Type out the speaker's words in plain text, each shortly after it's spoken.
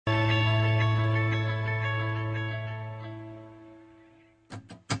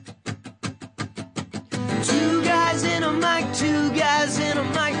Two guys and a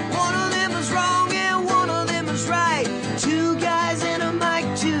mic, one of them is wrong and one of them is right. Two guys and a mic,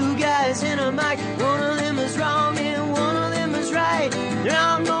 two guys and a mic, one of them is wrong and one of them is right. There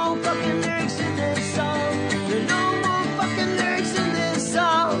are no fucking lyrics in this song. There are no more fucking lyrics in this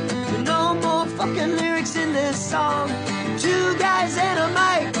song. There are no more fucking lyrics in this song. Two guys and a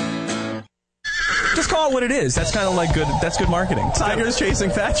mic. Just call it what it is. That's kind of like good. That's good marketing. Tigers chasing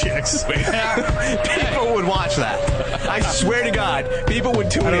fat chicks. People would watch that. I swear to God, people would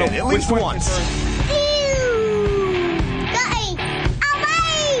tune in at least once.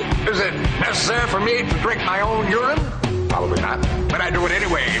 Is it necessary for me to drink my own urine? Probably not. But I do it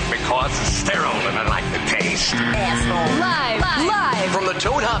anyway because it's sterile and I like the taste. Asshole. Live from the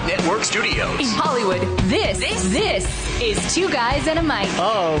Toad Hop Network studios in Hollywood. This is Two Guys and a Mic.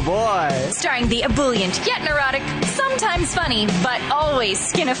 Oh boy! Starring the ebullient yet neurotic, sometimes funny but always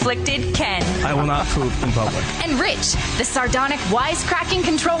skin-afflicted Ken. I will not poop in public. And Rich, the sardonic, wisecracking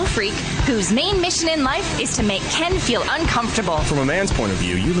control freak whose main mission in life is to make Ken feel uncomfortable. From a man's point of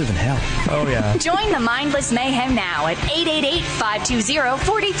view, you live in hell. Oh yeah. Join the mindless mayhem now at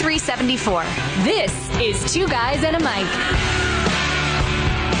 888-520-4374. This is Two Guys and a Mic.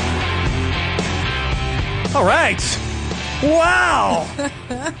 All right. Wow.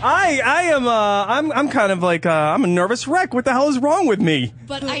 I'm kind of like I'm a nervous wreck. What the hell is wrong with me?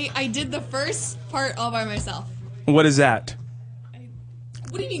 But I did the first part all by myself. What is that?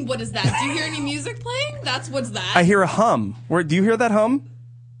 What do you mean, what is that? Do you hear any music playing? What's that? I hear a hum. Do you hear that hum?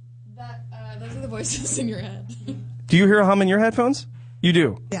 Those are the voices in your head. Do you hear a hum in your headphones? You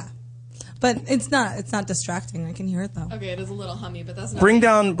do. Yeah. But it's not distracting. I can hear it though. Okay, it is a little hummy, but that's not. Bring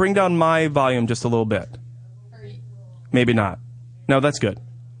down my volume just a little bit. Maybe not. No, that's good.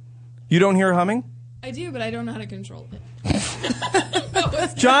 You don't hear humming? I do, but I don't know how to control it.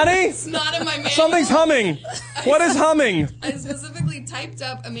 Johnny? It's not in my manual. Something's humming. What is humming? I specifically typed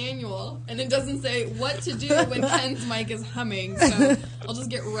up a manual, and it doesn't say what to do when Ken's mic is humming, so I'll just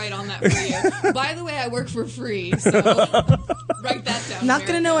get right on that for you. By the way, I work for free, so write that down. Not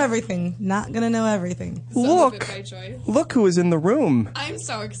going to know everything. Not going to know everything. Look who is in the room. I'm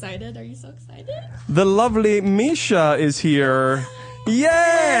so excited. Are you so excited? The lovely Misha is here.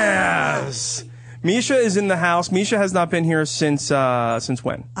 Yes! Misha is in the house. Misha has not been here since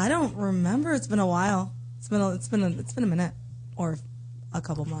when? I don't remember. It's been a while. It's been a minute or a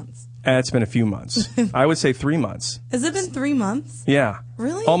couple months. It's been a few months. I would say 3 months. Has it been 3 months? Yeah.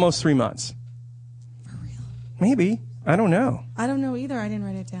 Really? Almost 3 months. For real? Maybe. I don't know. I don't know either. I didn't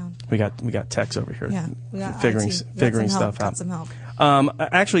write it down. We got Tex over here. Yeah. We got figuring stuff out. Got some help.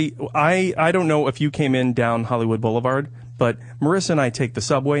 Actually, I don't know if you came in down Hollywood Boulevard, but Marissa and I take the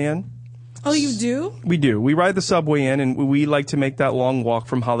subway in. Oh, you do? We do. We ride the subway in, and we like to make that long walk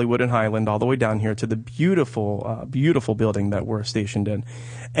from Hollywood and Highland all the way down here to the beautiful, beautiful building that we're stationed in.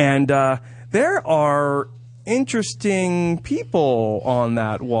 And there are interesting people on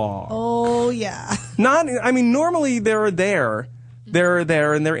that walk. Oh, yeah. Normally they're there. They're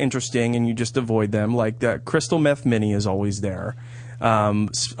there, and they're interesting, and you just avoid them. Like Crystal Meth Mini is always there.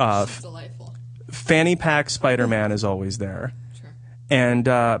 Delightful. Fanny Pack Spider-Man is always there. And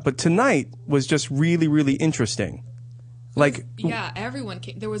but tonight was just really, really interesting. Yeah, everyone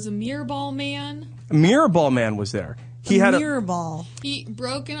came. There was a mirror ball man. Mirror Ball Man was there. He had mirror ball. He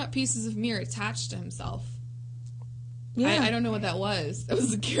broken up pieces of mirror attached to himself. Yeah. I don't know what that was. That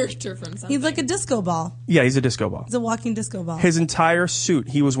was a character from something. He's like a disco ball. Yeah, he's a disco ball. He's a walking disco ball. His entire suit,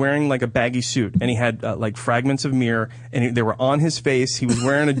 he was wearing like a baggy suit, and he had like fragments of mirror, and they were on his face. He was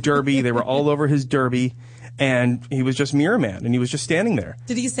wearing a derby. They were all over his derby. And he was just Mirror Man, and he was just standing there.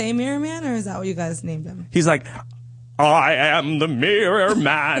 Did he say Mirror Man, or is that what you guys named him? He's like, I am the Mirror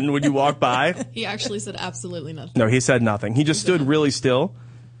Man. Would you walk by? He actually said absolutely nothing. No, he said nothing. He just stood really still.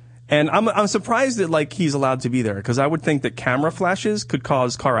 And I'm surprised that he's allowed to be there, because I would think that camera flashes could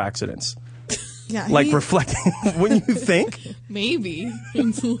cause car accidents. Yeah, reflecting. Wouldn't you think? Maybe.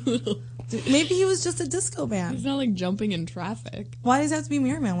 It's a little. Maybe he was just a disco band. He's not like jumping in traffic. Why does it have to be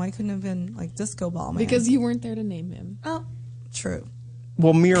Mirror Man? Why couldn't it have been like Disco Ball Man? Because you weren't there to name him. Oh, true.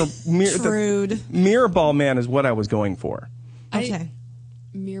 Well, Mirror Ball Man is what I was going for. Okay.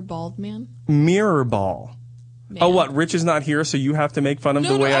 Mirror Bald Man? Mirror Ball. Man. Oh, what? Rich is not here, so you have to make fun of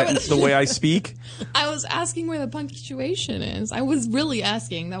the way I speak? I was asking where the punctuation is. I was really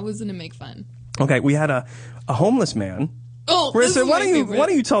asking. That wasn't to make fun. Okay, we had a homeless man. Oh, Marissa, why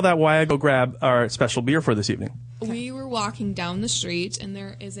don't you tell that why I go grab our special beer for this evening? We were walking down the street, and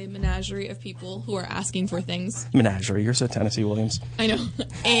there is a menagerie of people who are asking for things. Menagerie, you're so Tennessee Williams. I know.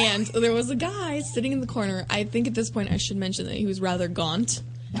 And there was a guy sitting in the corner. I think at this point I should mention that he was rather gaunt.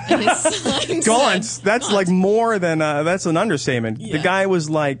 And his sign Gaunt. said, That's "Gaunt." like more than that's an understatement. Yeah. The guy was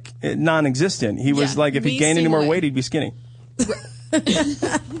like non-existent. He was Yeah, like, if he gained any more wasting weight, he'd be skinny.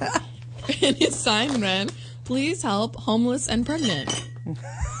 And his sign read, "Please help homeless and pregnant."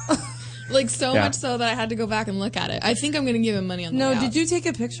 Like so Yeah. much so that I had to go back and look at it. I think I'm going to give him money on the No, way out. did you take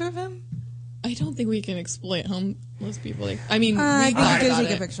a picture of him? I don't think we can exploit homeless people. I mean, I we think thought you about could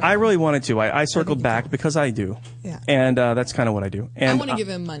take it. a picture. I really wanted to. I circled back because I do. Yeah. And that's kind of what I do. I And want to give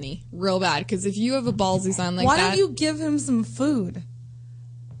him money real bad because if you have a ballsy sign like Why that, don't you give him some food?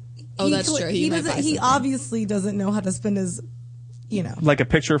 Oh, that's true. He might buy He something. obviously doesn't know how to spend his, like a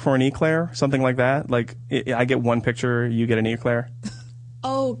picture for an eclair, something like that. Like I get one picture, you get an eclair.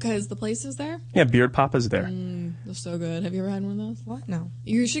 Oh, because the place is there. Yeah, Beard Papa's there. They're so good. Have you ever had one of those? What? No.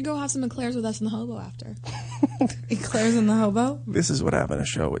 You should go have some eclairs with us in the hobo after. Eclairs in the hobo? This is what having a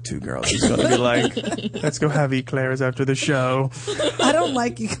show with two girls is going to be like. Let's go have eclairs after the show. I don't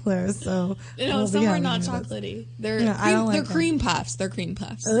like eclairs, so. we'll be Some are having not this. chocolatey. They're Yeah, I don't like they're them. cream puffs. They're cream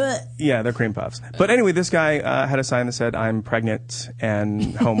puffs. Ugh. Yeah, they're cream puffs. But anyway, this guy had a sign that said, "I'm pregnant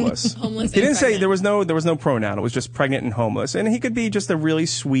and homeless." Homeless He and didn't say pregnant. there was no pronoun. It was just pregnant and homeless. And he could be just a really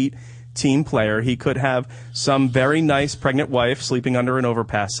sweet team player. He could have some very nice pregnant wife sleeping under an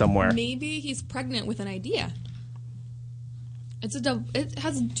overpass somewhere. Maybe he's pregnant with an idea. It's a double. It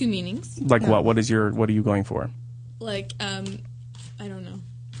has two meanings. Like what? What are you going for? Like, I don't know.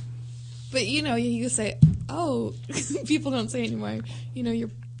 But you could say, "Oh, people don't say anymore." You're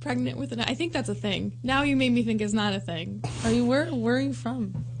pregnant with an. I think that's a thing. Now you made me think it's not a thing. Are you where are you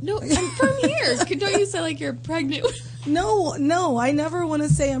from? No, I'm from here. Don't you say like you're pregnant No, I never want to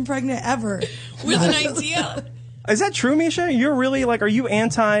say I'm pregnant ever. with an idea? Is that true, Misha? You're really like, are you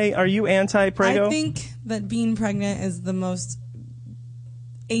anti-prego? I think that being pregnant is the most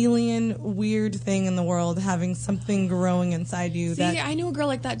alien, weird thing in the world, having something growing inside you. See, I knew a girl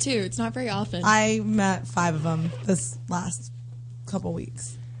like that too. It's not very often. I met 5 of them this last couple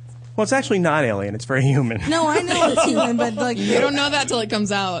weeks. Well, it's actually not alien. It's very human. No, I know it's human, but like you don't know that till it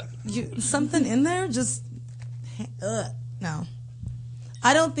comes out. something in there just no.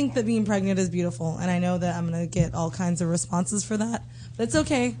 I don't think that being pregnant is beautiful, and I know that I'm going to get all kinds of responses for that. But it's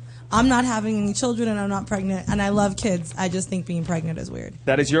okay. I'm not having any children, and I'm not pregnant, and I love kids. I just think being pregnant is weird.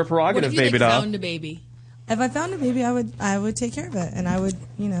 That is your What prerogative, if you baby doll. found a baby? If I found a baby, I would take care of it, and I would,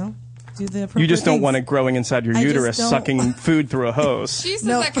 do the appropriate You just don't things. want it growing inside your I just uterus, don't- sucking food through a hose. She says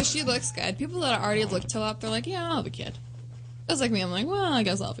No. that because she looks good. People that already look till up, they're like, "Yeah, I'll have a kid." That's like me. I'm like, "Well, I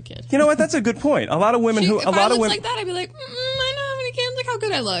guess I'll have a kid." You know what? That's a good point. A lot of women If a I lot looked of women. like that, I'd be like, "I don't have any kids. Look how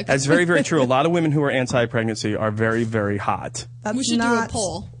good I look." That's very, very true. A lot of women who are anti-pregnancy are very, very hot. That's We should not, do a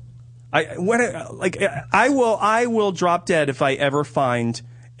poll. I will drop dead if I ever find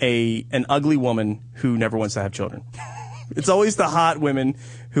an ugly woman who never wants to have children. It's always the hot women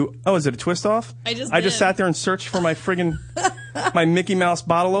who. Oh, is it a twist off? I just I did. sat there and searched for my friggin' my Mickey Mouse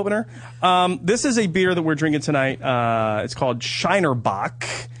bottle opener. This is a beer that we're drinking tonight. It's called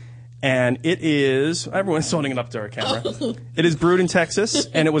Shinerbach. And it is, everyone's holding it up to our camera. It is brewed in Texas,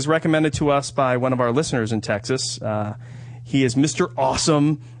 and it was recommended to us by one of our listeners in Texas. He is Mr.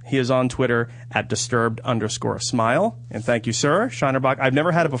 Awesome. He is on Twitter at disturbed_smile. And thank you, sir. Shinerbach. I've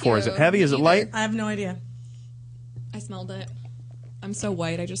never had it before. Is it heavy? Is it Me light? either. I have no idea. I smelled it. I'm so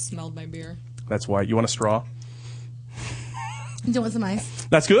white. I just smelled my beer. That's white. You want a straw? Do you want some ice?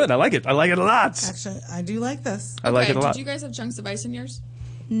 That's good. I like it. I like it a lot. Actually, I do like this. I like it a lot. Did you guys have chunks of ice in yours?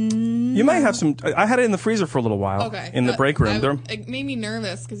 You might have some. I had it in the freezer for a little while. Okay. In the break room. It made me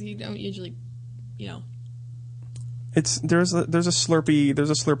nervous because you don't usually, There's a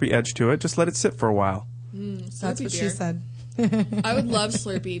Slurpee edge to it. Just let it sit for a while. That's what she beer. said. I would love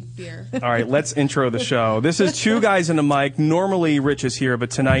Slurpee beer. All right, let's intro the show. This is Two Guys and a Mic. Normally Rich is here, but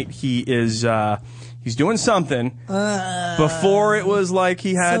tonight he is he's doing something. Before it was like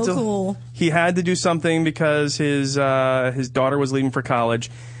he had So cool. He had to do something because his daughter was leaving for college.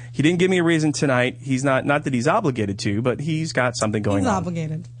 He didn't give me a reason tonight. He's not that he's obligated to, but he's got something going He's on.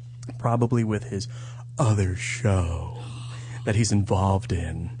 obligated. Probably with his other show that he's involved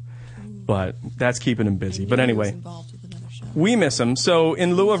in. But that's keeping him busy. But anyway, Involved with another show. we miss him. So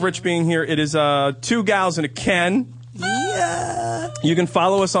in lieu of Rich being here, it is Two Gals and a Ken. Yeah. You can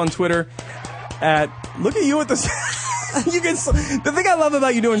follow us on Twitter at, look at you with the the thing I love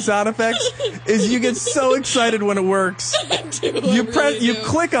about you doing sound effects is you get so excited when it works. You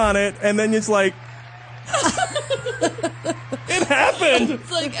click on it and then it's like it happened.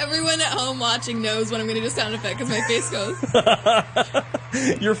 It's like everyone at home watching knows when I'm going to do a sound effect because my face goes.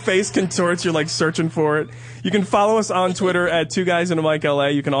 Your face contorts. You're like searching for it. You can follow us on Twitter at 2 Guys and a Mic LA.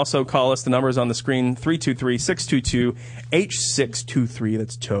 You can also call us. The number is on the screen, 323-622-H623.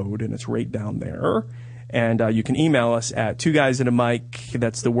 That's Toad, and it's right down there. And you can email us at 2 Guys and a Mic.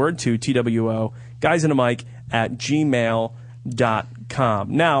 That's the word 2, TWO, guys and a mic at gmail.com.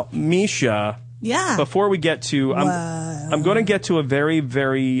 Now, Misha. Yeah. Before we get to, I'm going to get to a very,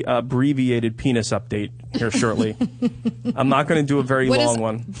 very abbreviated penis update here shortly. I'm not going to do a very long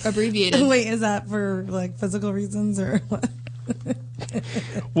one. Abbreviated. Wait, is that for like physical reasons or what?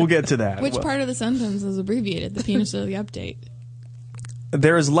 We'll get to that. Which part of the sentence is abbreviated? The penis of the update.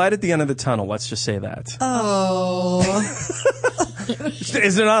 There is light at the end of the tunnel. Let's just say that. Oh.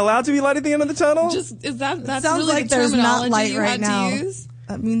 Is there not allowed to be light at the end of the tunnel? That's sounds really like the there's not terminology light you right had now. to use?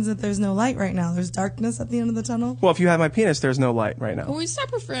 That means that there's no light right now. There's darkness at the end of the tunnel. Well, if you have my penis, there's no light right now. Can we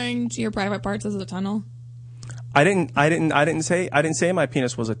stop referring to your private parts as a tunnel? I didn't say my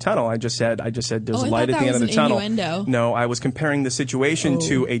penis was a tunnel. I just said there's light at the end of the tunnel. Innuendo. No, I was comparing the situation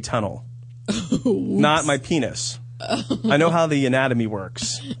to a tunnel, not my penis. I know how the anatomy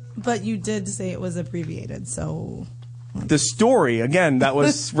works. But you did say it was abbreviated, so The story, again, that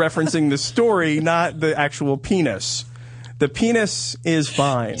was referencing the story, not the actual penis. The penis is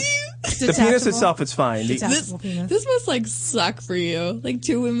fine. The penis itself is fine. Detachable penis. This must like suck for you. Like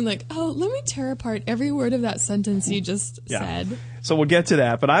two women like, oh, let me tear apart every word of that sentence you just said. So we'll get to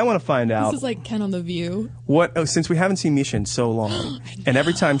that, but I want to find out. This is like Ken on The View. Since we haven't seen Misha in so long, and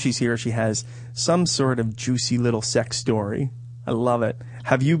every time she's here, she has some sort of juicy little sex story. I love it.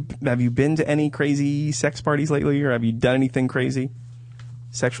 Have you been to any crazy sex parties lately, or have you done anything crazy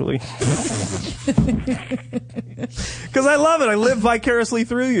sexually? Because I love it. I live vicariously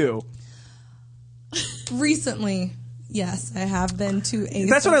through you. Recently, yes, I have been to a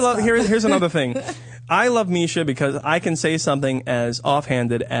That's what I love. club. Here's another thing. I love Misha because I can say something as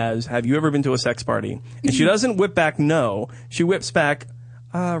offhanded as, have you ever been to a sex party? And she doesn't whip back no. She whips back,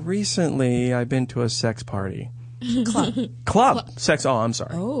 recently I've been to a sex party. Club. Sex. Oh, I'm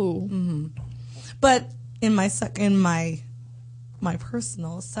sorry. Oh. Mm-hmm. But in my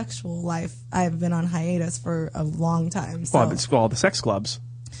personal sexual life, I've been on hiatus for a long time. So. Well, it's all the sex clubs.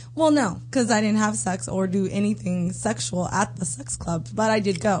 Well, no, because I didn't have sex or do anything sexual at the sex club, but I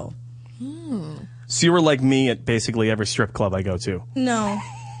did go. So you were like me at basically every strip club I go to. No,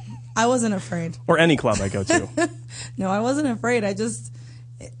 I wasn't afraid. Or any club I go to. No, I wasn't afraid.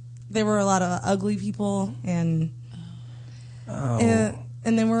 There were a lot of ugly people, and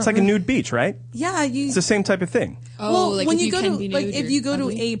they were. It's like a nude beach, right? Yeah, It's the same type of thing. Oh, well, like when if you go can to be like nude, if you're you go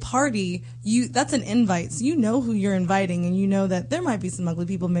ugly. to a party, that's an invite, so you know who you're inviting, and you know that there might be some ugly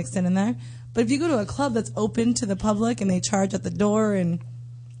people mixed in there. But if you go to a club that's open to the public and they charge at the door, and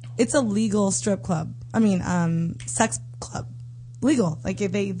it's a legal strip club. I mean, sex club, legal. Like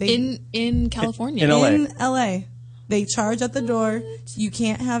they in California, In LA, they charge at the door. You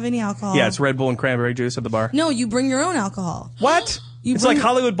can't have any alcohol. Yeah, it's Red Bull and cranberry juice at the bar. No, you bring your own alcohol. What? It's like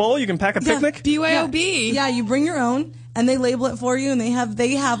Hollywood Bowl. You can pack a picnic. BYOB. Yeah, you bring your own, and they label it for you, and they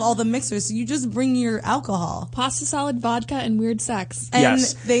have all the mixers. So you just bring your alcohol. Pasta salad, vodka, and weird sex. And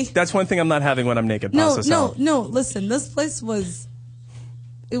Yes, that's one thing I'm not having when I'm naked. Pasta salad. No. Listen, this place was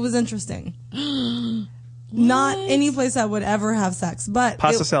interesting. Not any place I would ever have sex, but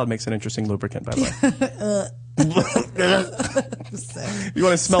Pasta salad makes an interesting lubricant, by the way. You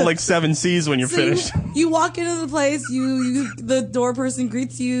want to smell like 7 C's when you're finished. You walk into the place, the door person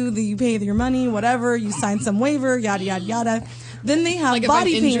greets you, you pay your money, whatever, you sign some waiver, yada yada yada. Then they have Like if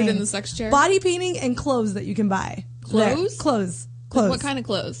body I'm injured painting, in the sex chair? body painting, and clothes that you can buy. Clothes? There. Clothes. What kind of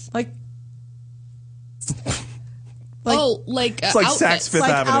clothes? Like like It's like outfits. Saks Fifth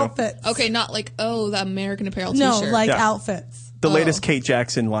like Avenue. outfits. Okay, not like the American Apparel No, T-shirt. like Yeah. outfits. The latest Kate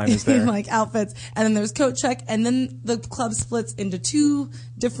Jackson line is there. Like outfits, and then there's coat check, and then the club splits into 2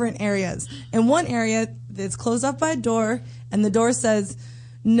 different areas. In one area, it's closed off by a door, and the door says,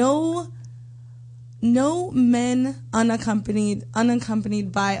 "No men unaccompanied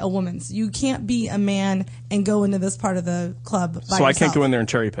by a woman." So you can't be a man and go into this part of the club by yourself. So I can't go in there and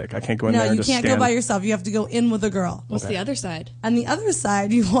cherry pick. I can't go in there No, and you just can't stand. go by yourself. You have to go in with a girl. What's the other side? On the other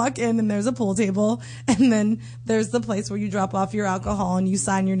side, you walk in and there's a pool table, and then there's the place where you drop off your alcohol and you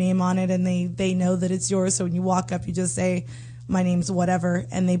sign your name on it, and they know that it's yours. So when you walk up, you just say, "My name's whatever,"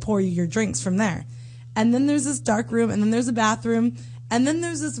 and they pour you your drinks from there. And then there's this dark room, and then there's a bathroom, and then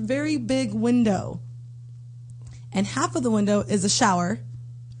there's this very big window. And half of the window is a shower.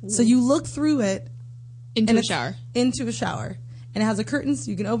 So you look through it Into and a it's shower. into a shower. and it has a curtain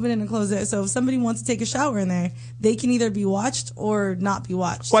so you can open it and close it. So if somebody wants to take a shower in there, they can either be watched or not be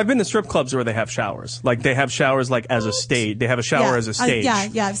watched. Well, I've been to strip clubs where they have showers. Like they have showers like as a stage. They have a shower as a stage.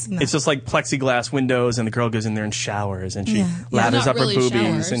 I've seen that. It's just like plexiglass windows, and the girl goes in there and showers, and she lathers Not up really her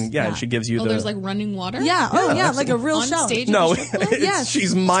boobies, showers. and she gives you Oh, the. there's like running water? Yeah, like a real On shower. stage? No, Yes.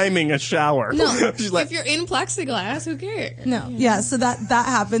 she's miming a shower. No. She's like, If you're in plexiglass, who cares? No, yeah, so that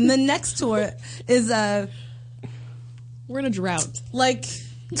happened. The next to it is We're in a drought. like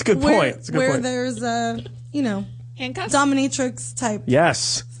it's a good where, point. It's a good where point. there's Handcuffs? dominatrix type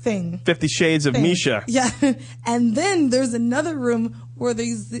Yes. thing. 50 Shades of thing. Misha. Yeah, and then there's another room where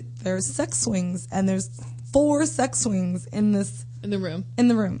there's sex swings, and there's 4 sex swings in the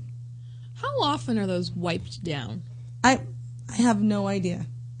room. How often are those wiped down? I have no idea.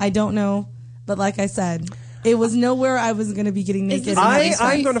 I don't know, but like I said, it was nowhere I was going to be getting naked. this and having nice? I'm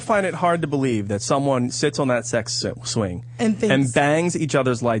sex. going to find it hard to believe that someone sits on that sex swing And thinks- bangs each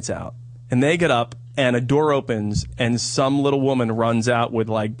other's lights out, and they get up, and a door opens, and some little woman runs out with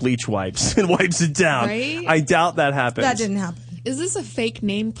like bleach wipes and wipes it down. Right? I doubt that happens. That didn't happen. Is this a fake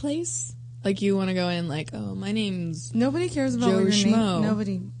name place? Like you want to go in like, oh, my name's... Nobody cares about Joe your Schmo.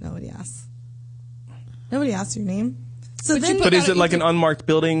 name. Nobody asks. Nobody asks your name. So But then, you But is Gotta it like eat an unmarked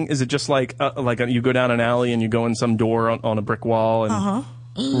building? Is it just like you go down an alley and you go in some door on a brick wall? And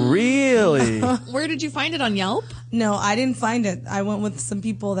Really? Where did you find it, on Yelp? no, I didn't find it. I went with some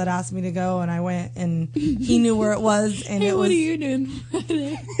people that asked me to go, and I went, and he knew where it was, and Hey, it what was. are you doing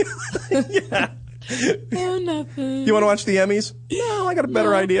Friday? Oh, nothing. You want to watch the Emmys? No, I got a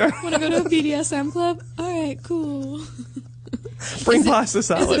better idea. Want to go to a BDSM club? All right, cool. Bring pasta Is it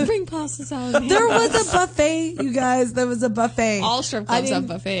salad. bring pasta salad? There was a buffet, you guys. There was a buffet. All strip I clubs have didn't-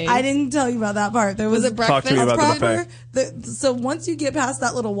 buffets. I didn't tell you about that part. There was Was it Talk to me breakfast? about the proper. buffet. So once you get past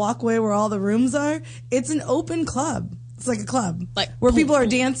that little walkway where all the rooms are, it's an open club. It's like a club, Like, where people are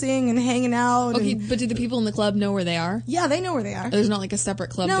pool. dancing and hanging out. Okay, and, but do the people in the club know where they are? yeah, they know where they are. There's not like a separate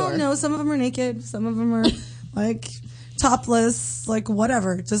club door. No, some of them are naked. Some of them are like topless, like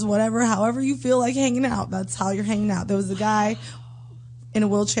whatever, just whatever, however you feel like hanging out. That's how you're hanging out. There was a guy in a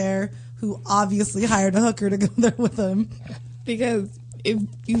wheelchair who obviously hired a hooker to go there with him. Because if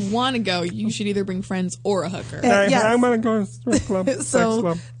you want to go, you should either bring friends or a hooker. Yes. I'm going to go to a strip club. sex So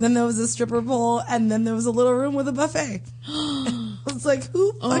club. then there was a stripper pole, and then there was a little room with a buffet. It's like,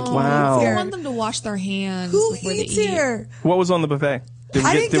 who fucking Wow. eats I here? want them to wash their hands Who before they eats eat. here? What was on the buffet? Did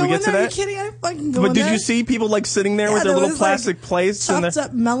I we didn't get, go did we in get to there. Are you that? kidding? I didn't fucking go But in did there. you see people like sitting there with Yeah, their there little was, like, plastic plates and chopped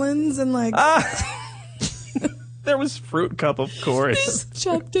up melons and like there was fruit cup, of course.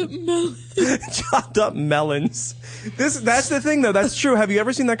 Chopped up melon. Chopped up melons. That's the thing though. That's true. Have you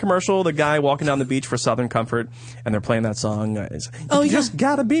ever seen that commercial? The guy walking down the beach for Southern Comfort, and they're playing that song. Oh, You yeah. just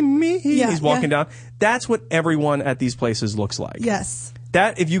gotta be me. Yeah, He's walking yeah. down. That's what everyone at these places looks like. yes.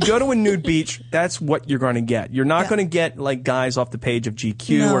 That if you go to a nude beach, that's what you're going to get. You're not Yeah. going to get like guys off the page of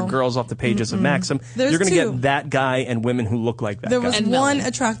GQ No. or girls off the pages of Maxim. There's you're going to two. get that guy and women who look like that There guy. was And one melon.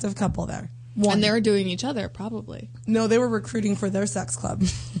 attractive couple there. One. And they were doing each other, probably. No, they were recruiting for their sex club.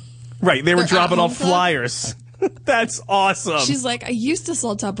 Right, they were They're dropping at off home club? flyers. That's awesome. She's like, I used to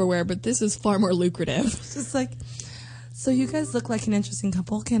sell Tupperware, but this is far more lucrative. Just like, so you guys look like an interesting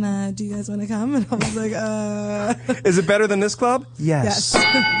couple. Do you guys want to come? And I was like, Is it better than this club? Yes.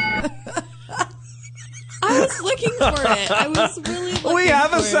 I was looking for it. I was really looking We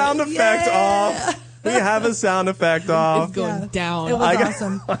have a for sound it. effect off. We have a sound effect off. It's going Yeah. down. It was I got,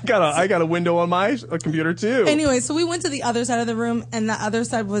 awesome. I got a window on my computer too. Anyway, so we went to the other side of the room, and the other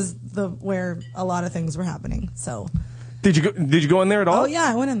side was where a lot of things were happening. So, Did you go in there at all? oh yeah,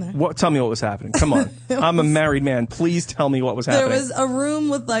 I went in there. What? Tell me what was happening. Come on. I'm a married man. Please tell me what was There happening. was a room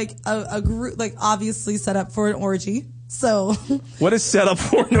with like a group, like obviously set up for an orgy. So What does set up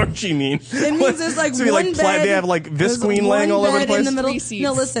for an orgy mean? it means there's like So one you, bed. They have like there's visqueen one laying all over the bed place. in the middle. 3 seats.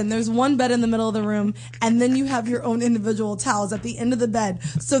 No, listen. There's one bed in the middle of the room, and then you have your own individual towels at the end of the bed.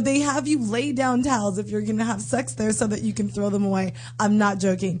 So they have you lay down towels if you're gonna have sex there, so that you can throw them away. I'm not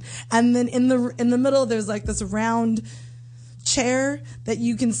joking. And then in the middle, there's like this round chair that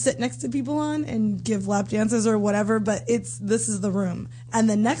you can sit next to people on and give lap dances or whatever, but this is the room. And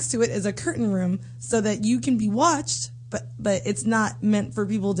then next to it is a curtain room so that you can be watched, but it's not meant for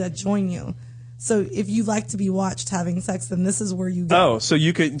people to join you. So if you like to be watched having sex, then this is where you go. Oh,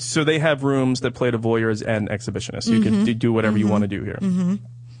 so they have rooms that play to voyeurs and exhibitionists. You Mm-hmm. can do whatever you want to do here. And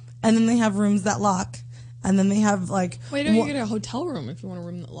then they have rooms that lock. And then they have like Why don't you get a hotel room if you want a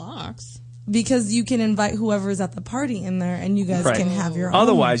room that locks? because you can invite whoever's at the party in there, and you guys Right. can have your own.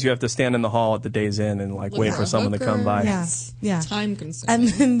 Otherwise, you have to stand in the hall at the Days Inn and like wait Look for a someone to come hooker. by. Yeah. Time consuming. And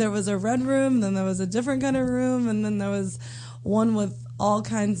then there was a red room, then there was a different kind of room, and then there was one with all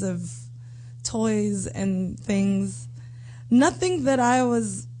kinds of toys and things. Nothing that I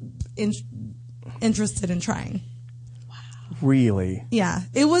was interested in trying. Really? Yeah,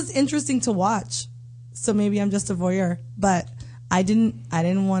 it was interesting to watch. So maybe I'm just a voyeur, but I didn't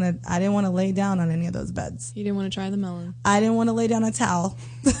want to lay down on any of those beds. You didn't want to try the melon. I didn't want to lay down a towel.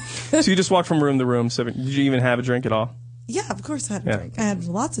 So you just walked from room to room. Did you even have a drink at all? Yeah, of course I had a drink. I had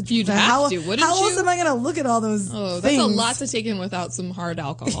lots of drinks. You'd have to, wouldn't how you? else am I going to look at all those Oh, that's things? a lot to take in without some hard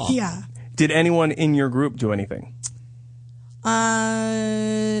alcohol. Yeah. Did anyone in your group do anything?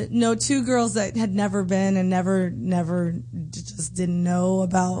 No, 2 girls that had never been and never just didn't know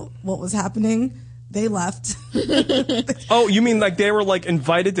about what was happening. They left. Oh, you mean like they were like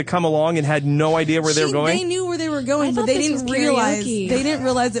invited to come along and had no idea where they were going? They knew where they were going, I but thought they this didn't was realize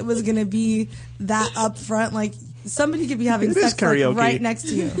karaoke. it was going to be that up front. Like somebody could be having It is sex like, karaoke. right next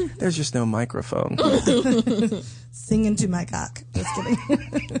to you, There's just no microphone. singing to my cock. Just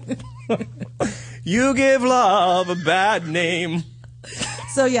kidding. You give love a bad name.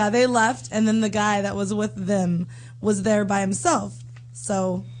 So yeah, they left, and then the guy that was with them was there by himself.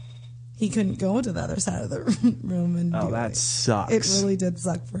 So he couldn't go to the other side of the room and Oh, do that it. sucks. It really did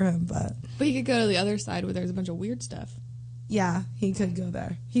suck for him, but But you could go to the other side where there's a bunch of weird stuff. yeah, he could go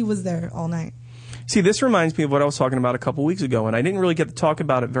there. He was there all night. See, this reminds me of what I was talking about a couple weeks ago, and I didn't really get to talk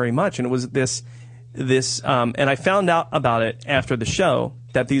about it very much. And it was this, and I found out about it after the show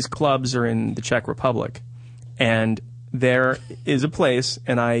that these clubs are in the Czech Republic, and there is a place,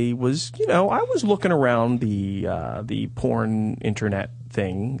 and I was looking around the porn internet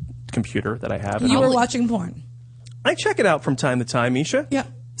computer that I have. And You were watching porn. I check it out from time to time, Misha. Yeah.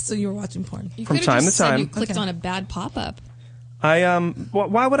 So you were watching porn. You From could've time just to said time. You clicked Okay. on a bad pop-up.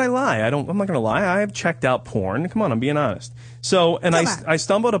 Why would I lie? I'm not going to lie. I have checked out porn. Come on, I'm being honest. So, and Come on. I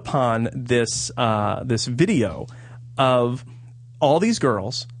stumbled upon this video of all these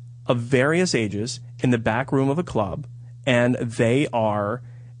girls of various ages in the back room of a club, and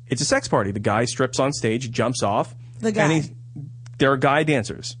it's a sex party. The guy strips on stage, jumps off. The guy. And they're guy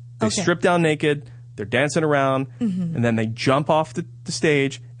dancers. They Okay. strip down naked. They're dancing around, and then they jump off the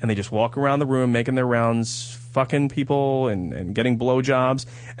stage, and they just walk around the room making their rounds, fucking people and getting blowjobs.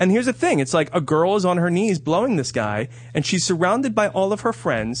 And here's the thing. It's like a girl is on her knees blowing this guy, and she's surrounded by all of her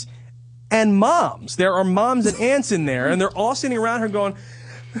friends and moms. There are moms and aunts in there, and they're all sitting around her going,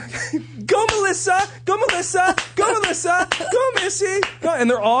 go Melissa, go Melissa, go Melissa, go Missy. Go. And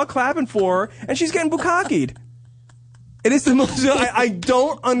they're all clapping for her, and she's getting bukkakied. It is the most. I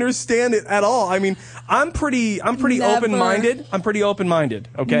don't understand it at all. I mean, I'm pretty Never. open-minded. I'm pretty open-minded.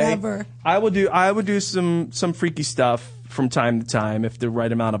 Okay. Never. I would do some freaky stuff from time to time if the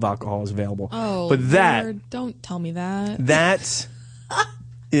right amount of alcohol is available. Oh, but that Lord, don't tell me that. that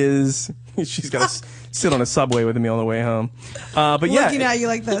is. She's got to sit on a subway with me on the way home. But yeah, Looking at you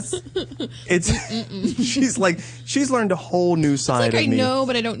like this. it's. She's learned a whole new side It's like of I me. know,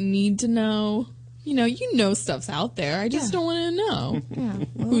 but I don't need to know. You know stuff's out there. I just don't want to know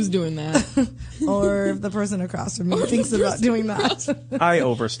who's doing that. Or if the person across from me thinks about doing that. I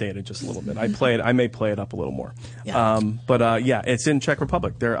overstated just a little bit. I may play it up a little more. Yeah. But it's in Czech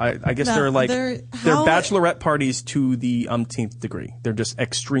Republic. I guess No, they're like they're- they're how- bachelorette parties to the umpteenth degree. They're just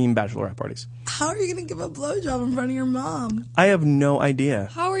extreme bachelorette parties. How are you going to give a blowjob in front of your mom? I have no idea.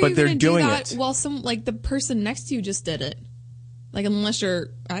 How are but you they're going to do doing that it. while the person next to you just did it? Like, unless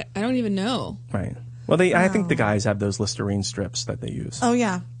I don't even know. Right. Well, I think the guys have those Listerine strips that they use. Oh,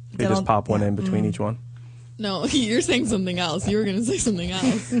 yeah. They just pop one in between each one. No, you're saying something else. You were going to say something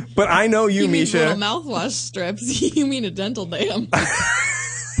else. But I know you, You mean Misha. little mouthwash strips. You mean a dental dam.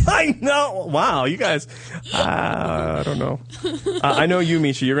 I know. Wow, you guys. I don't know. I know you,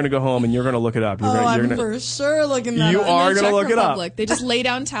 Misha. You're going to go home and you're going to look it up. I'm for sure looking that You up. are In the gonna Czech look it up. Republic, they just lay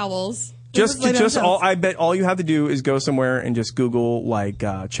down towels. I bet all you have to do is go somewhere and just Google like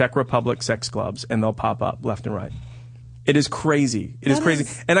Czech Republic sex clubs, and they'll pop up left and right. It is crazy. It is That crazy.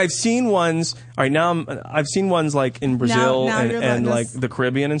 is- And I've seen ones. All right, now I've seen ones like in Brazil now you're and letting like us- the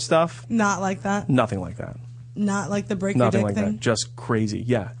Caribbean and stuff. Not like that. Nothing like that. Not like the break Nothing your like dick thing. that. Just crazy.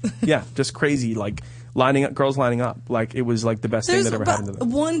 Yeah, yeah. Just crazy. Like girls lining up. Like it was like the best There's thing that ever happened to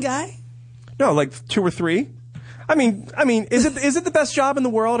them. one guy. No, like 2 or 3. I mean, is it the best job in the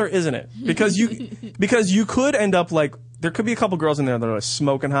world or isn't it? Because you could end up like there could be a couple girls in there that are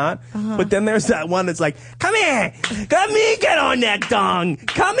smoking hot, but then there's that one that's like, come here, let me get on that dong,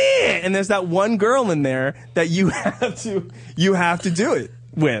 come here, and there's that one girl in there that you have to do it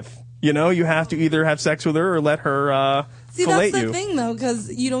with. You know, you have to either have sex with her or let her See, fillet that's the you. thing, though,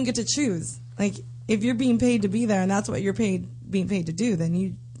 because you don't get to choose. Like, if you're being paid to be there and that's what you're being paid to do, then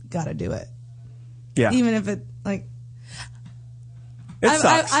you got to do it. Yeah. Even if it, like,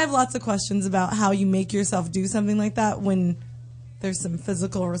 sucks. I have lots of questions about how you make yourself do something like that when there's some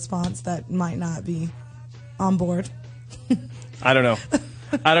physical response that might not be on board. I don't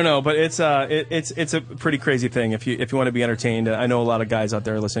know, but it's a pretty crazy thing. If you want to be entertained, I know a lot of guys out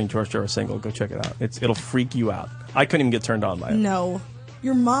there listening to our show are single. Go check it out. It'll freak you out. I couldn't even get turned on by it. No,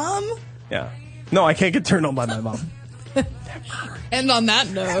 your mom? Yeah, no, I can't get turned on by my mom. And on that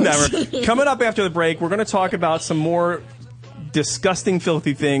note, Never. Coming up after the break, we're going to talk about some more disgusting,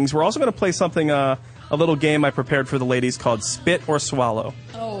 filthy things. We're also going to play something, a little game I prepared for the ladies called Spit or Swallow.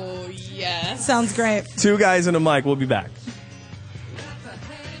 Oh yes, sounds great. Two guys and a mic. We'll be back.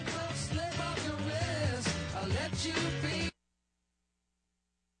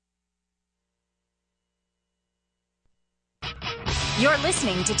 You're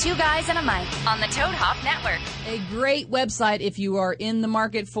listening to Two Guys and a Mic on the Toad Hop Network. A great website if you are in the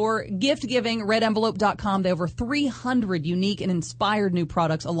market for gift giving, redenvelope.com. They have over 300 unique and inspired new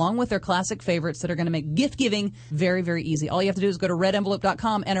products along with their classic favorites that are going to make gift giving very, very easy. All you have to do is go to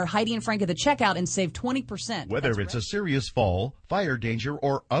redenvelope.com, enter Heidi and Frank at the checkout, and save 20%. Whether it's a serious fall, fire danger,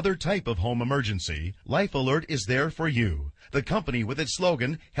 or other type of home emergency, Life Alert is there for you. The company with its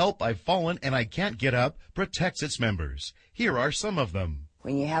slogan, "Help, I've fallen and I can't get up," protects its members. Here are some of them.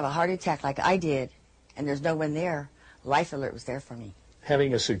 When you have a heart attack like I did and there's no one there, Life Alert was there for me.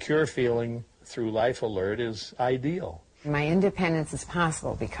 Having a secure feeling through Life Alert is ideal. My independence is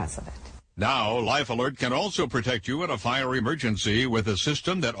possible because of it. Now, Life Alert can also protect you in a fire emergency with a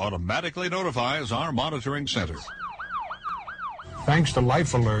system that automatically notifies our monitoring center. Thanks to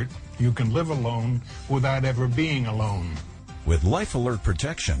Life Alert, you can live alone without ever being alone. With Life Alert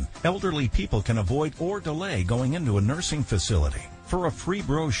protection, elderly people can avoid or delay going into a nursing facility. For a free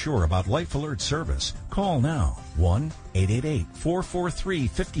brochure about Life Alert service, call now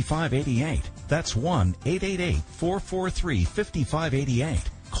 1-888-443-5588. That's 1-888-443-5588.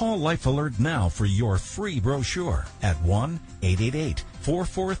 Call Life Alert now for your free brochure at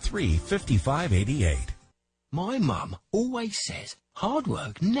 1-888-443-5588. My mum always says hard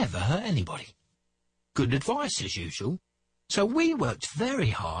work never hurt anybody. Good advice as usual. So we worked very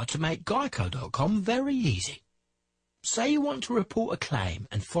hard to make Geico.com very easy. Say you want to report a claim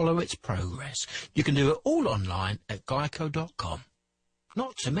and follow its progress. You can do it all online at Geico.com.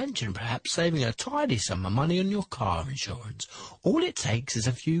 Not to mention perhaps saving a tidy sum of money on your car insurance. All it takes is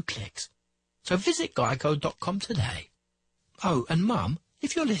a few clicks. So visit Geico.com today. Oh, and Mum,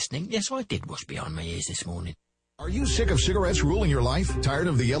 if you're listening, yes, I did wash behind my ears this morning. Are you sick of cigarettes ruling your life? Tired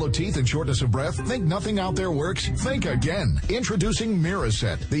of the yellow teeth and shortness of breath? Think nothing out there works? Think again. Introducing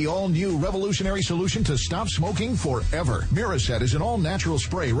Miraset, the all-new revolutionary solution to stop smoking forever. Miraset is an all-natural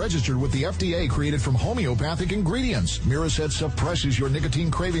spray registered with the FDA, created from homeopathic ingredients. Miraset suppresses your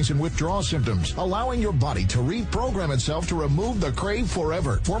nicotine cravings and withdrawal symptoms, allowing your body to reprogram itself to remove the crave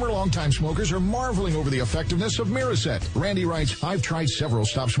forever. Former longtime smokers are marveling over the effectiveness of Miraset. Randy writes, "I've tried several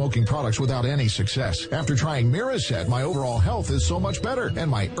stop-smoking products without any success. After trying Miraset, my overall health is so much better, and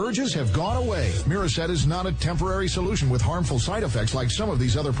my urges have gone away." Miraset is not a temporary solution with harmful side effects like some of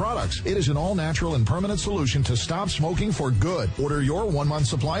these other products. It is an all-natural and permanent solution to stop smoking for good. Order your 1-month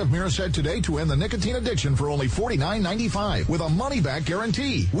supply of Miraset today to end the nicotine addiction for only $49.95 with a money-back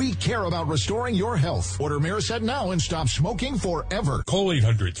guarantee. We care about restoring your health. Order Miraset now and stop smoking forever. Call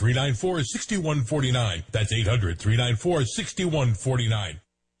 800-394-6149. That's 800-394-6149.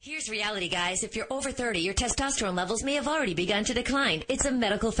 Here's reality, guys. If you're over 30, your testosterone levels may have already begun to decline. It's a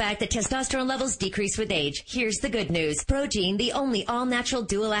medical fact that testosterone levels decrease with age. Here's the good news. Protein, the only all-natural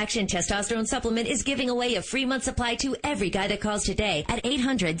dual-action testosterone supplement, is giving away a free month supply to every guy that calls today at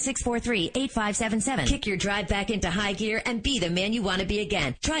 800-643-8577. Kick your drive back into high gear and be the man you want to be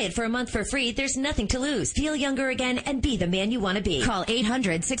again. Try it for a month for free. There's nothing to lose. Feel younger again and be the man you want to be. Call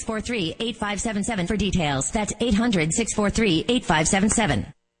 800-643-8577 for details. That's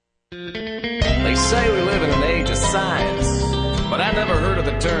 800-643-8577. They say we live in an age of science, but I never heard of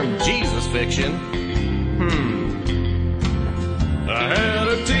the term Jesus fiction. I had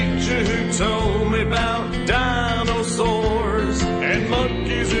a teacher who told me about dinosaurs and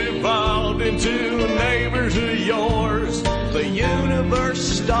monkeys evolved into neighbors of yours. The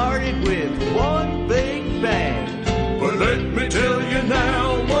universe started with one big bang. But let me tell you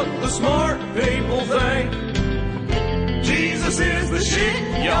now what the smart people think. Jesus is the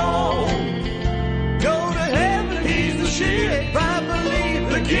shit, y'all. Go to heaven, he's the shit. I believe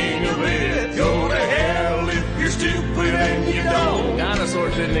the king of it. Go to hell if you're stupid and you don't.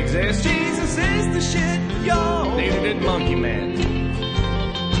 Dinosaurs didn't exist. Jesus is the shit, y'all. Neither did Monkey Man.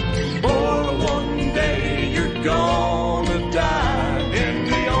 Boy, one day you're gonna die, and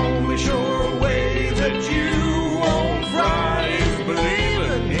the only sure way that you won't fry is believe.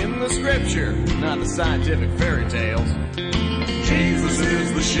 scripture, not the scientific fairy tales. Jesus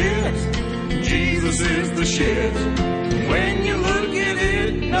is the shit. Jesus is the shit. When you look at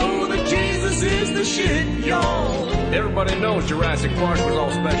it, know that Jesus is the shit, y'all. Everybody knows Jurassic Park was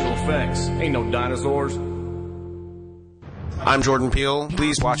all special effects. Ain't no dinosaurs. I'm Jordan Peele.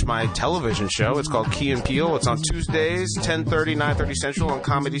 Please watch my television show. It's called Key and Peele. It's on Tuesdays, 10:30, 9:30 Central on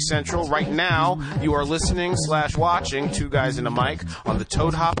Comedy Central. Right now, you are listening / watching Two Guys in a Mic on the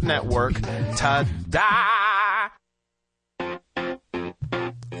Toad Hop Network. Ta-da!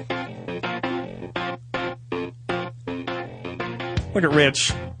 Look at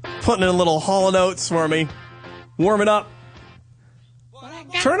Rich putting in little Hall & Oates for me. Warm it up.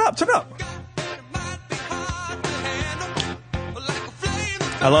 Turn it up, turn it up.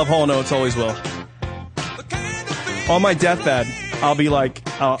 I love Hall & Oates, always will. On my deathbed, I'll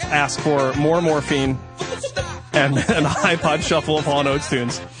ask for more morphine and an iPod shuffle of Hall & Oates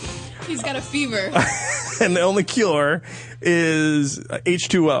tunes. He's got a fever. And the only cure is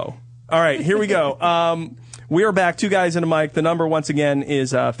H2O. All right, here we go. We are back, Two Guys in a Mic. The number, once again,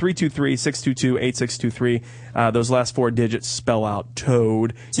 is 323-622-8623. Those last 4 digits spell out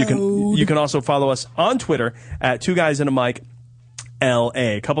Toad. You can also follow us on Twitter at Two Guys in a Mic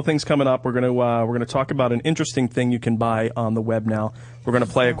LA. A couple things coming up. We're gonna talk about an interesting thing you can buy on the web now. We're gonna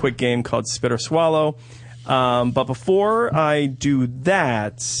play a quick game called Spit or Swallow. But before I do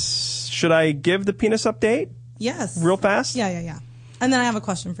that, should I give the penis update? Yes. Real fast? Yeah. And then I have a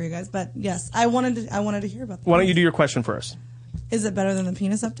question for you guys. But yes, I wanted to hear about that. Why don't you do your question first? Is it better than the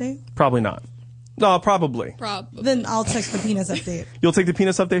penis update? Probably not. No, probably. Then I'll check the penis update. You'll take the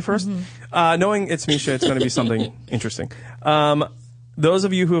penis update first? Mm-hmm. Knowing it's Misha, it's going to be something interesting. Those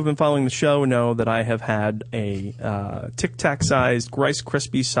of you who have been following the show know that I have had a Tic Tac-sized, Rice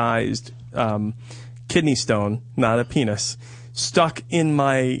Krispie-sized kidney stone, not a penis, stuck in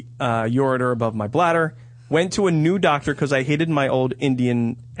my ureter above my bladder. Went to a new doctor because I hated my old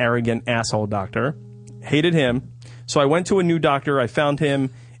Indian arrogant asshole doctor. Hated him. So I went to a new doctor. I found him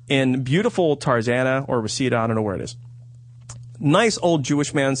in beautiful Tarzana or Reseda. I don't know where it is. Nice old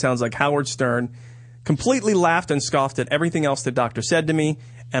Jewish man. Sounds like Howard Stern. Completely laughed and scoffed at everything else the doctor said to me.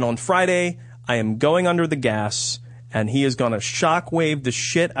 And on Friday, I am going under the gas, and he is going to shockwave the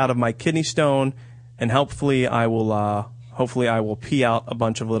shit out of my kidney stone, and hopefully I will pee out a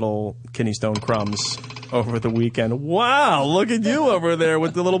bunch of little kidney stone crumbs over the weekend. Wow, look at you over there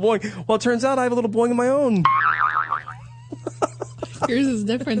with the little boing. Well, it turns out I have a little boing of my own. Yours is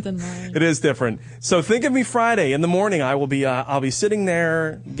different than mine. It is different. So think of me Friday in the morning. I'll be sitting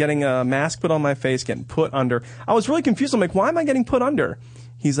there getting a mask put on my face, getting put under. I was really confused. I'm like, why am I getting put under?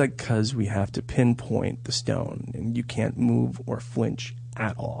 He's like, because we have to pinpoint the stone, and you can't move or flinch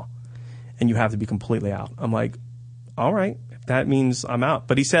at all, and you have to be completely out. I'm like, all right. That means I'm out.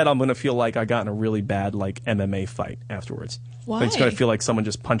 But he said I'm going to feel like I got in a really bad MMA fight afterwards. Why? It's going to feel like someone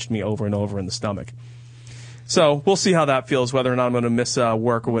just punched me over and over in the stomach. So we'll see how that feels, whether or not I'm going to miss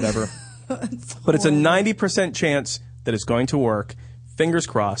work or whatever. But it's a 90% chance that it's going to work. Fingers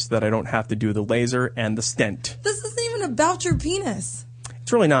crossed that I don't have to do the laser and the stent. This isn't even about your penis.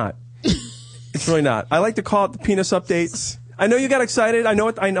 It's really not. It's really not. I like to call it the penis updates. I know you got excited. I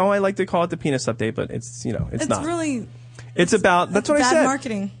know I like to call it the penis update, but it's not. Really... It's about, that's what I said. Bad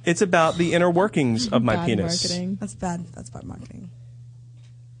marketing. It's about the inner workings of my penis. Marketing. That's bad. That's bad marketing.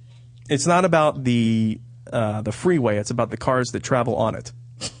 It's not about the freeway. It's about the cars that travel on it.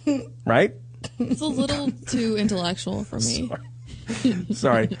 Right? It's a little too intellectual for me.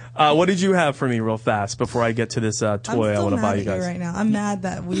 Sorry. What did you have for me real fast before I get to this toy I want to buy you guys? right now. I'm mad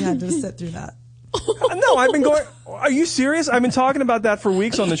that we had to sit through that. No, I've been going. Are you serious? I've been talking about that for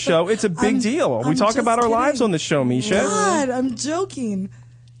weeks on the show. It's a big deal. We talk about our lives on the show, Misha. God, I'm joking.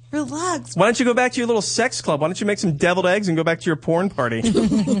 Relax. Why don't you go back to your little sex club? Why don't you make some deviled eggs and go back to your porn party?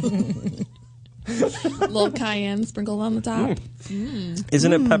 Little cayenne sprinkled on the top.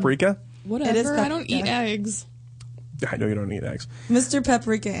 Isn't it paprika? Whatever. It is I don't eat eggs. I know you don't eat eggs. Mr.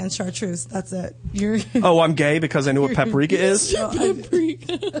 Paprika and Chartreuse. That's it. Oh, I'm gay because I know what paprika is?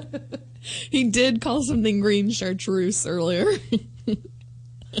 Paprika. He did call something green chartreuse earlier.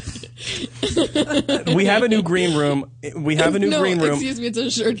 We have a new green room. Green room. Excuse me, it's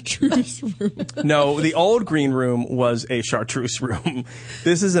a chartreuse room. No, the old green room was a chartreuse room.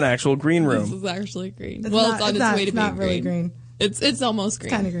 This is an actual green room. This is actually green. It's it's on its way to being really green. It's almost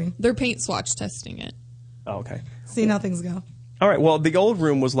green. Kind of green. They're paint swatch testing it. Oh, okay. See how things go. All right. Well, the old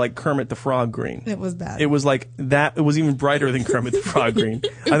room was like Kermit the Frog green. It was bad. It was like that. It was even brighter than Kermit the Frog green.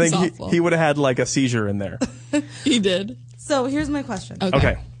 I think he would have had like a seizure in there. He did. So here's my question.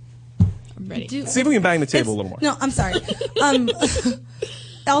 Okay. I'm ready. See if we can bang the table a little more. No, I'm sorry.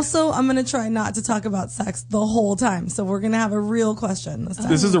 Also, I'm going to try not to talk about sex the whole time. So we're going to have a real question this time.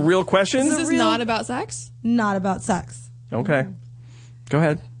 This is a real question? This is not about sex? Not about sex. Okay. Go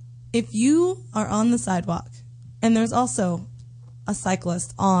ahead. If you are on the sidewalk and there's also a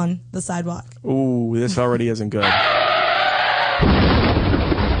cyclist on the sidewalk. Ooh, this already isn't good.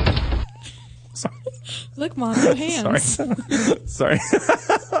 Sorry. Look, Mom, no hands. Sorry.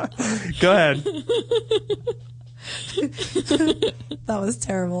 Go ahead. That was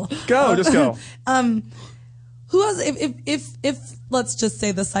terrible. Go, just go. Who has, if let's just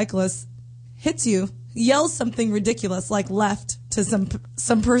say the cyclist hits you, yells something ridiculous like left to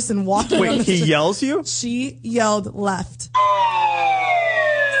some person walking on the Wait, he street. yells you? She yelled left.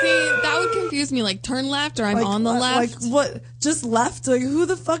 See, that would confuse me. Like, turn left or I'm Like, on the left. Like, what? Just left? Like, who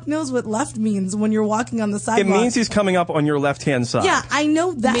the fuck knows what left means when you're walking on the It sidewalk? means he's coming up on your left-hand side. Yeah, I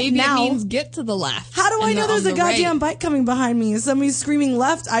know that Maybe now. it means get to the left. How do I and know they're there's on a the goddamn right. bike coming behind me? If somebody's screaming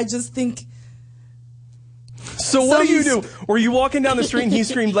left, I just think... So what do you do? Were you walking down the street and he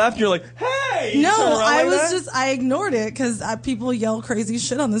screamed left and you're like, hey! You No, turn around I like was that? I ignored it because people yell crazy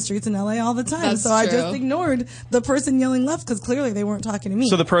shit on the streets in LA all the time. That's so I true. just ignored the person yelling left because clearly they weren't talking to me.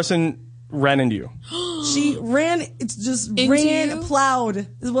 So the person ran into you. She ran, it's just Into ran, you? plowed.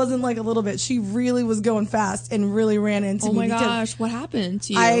 It wasn't like a little bit. She really was going fast and really ran into Oh me. my because gosh, what happened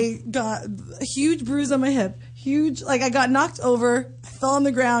to you? I got a huge bruise on my hip. Huge, like I got knocked over, I fell on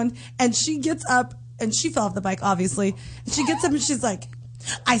the ground, and she gets up, and she fell off the bike, obviously. And she gets up and she's like,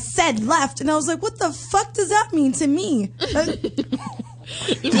 I said left. And I was like, what the fuck does that mean to me? Did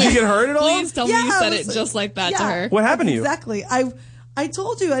you get hurt at all? Please tell me you I said was it just like that to yeah, her. What happened to you? Exactly. I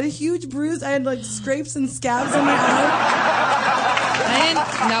told you I had a huge bruise. I had like scrapes and scabs on my arm.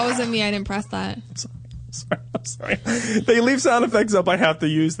 That wasn't me. I didn't press that. I'm sorry. They leave sound effects up. I have to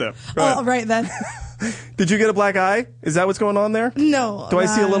use them. Go ahead. Oh, right then. Did you get a black eye? Is that what's going on there? No. Do I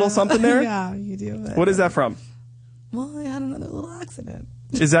see a little something there? Yeah, you do. But, What is that from? Well, I had another little accident.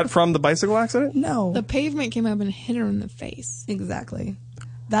 Is that from the bicycle accident? No. The pavement came up and hit her in the face. Exactly.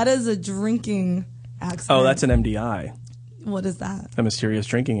 That is a drinking accident. Oh, that's an MDI. What is that? A mysterious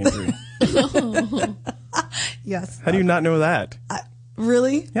drinking injury. Yes. How do you not know that?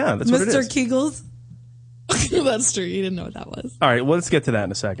 Really? Yeah, that's what it Mr. is. Kegels? That's true. You didn't know what that was. All right, well, let's get to that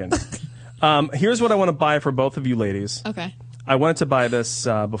in a second. Here's what I want to buy for both of you ladies. Okay. I wanted to buy this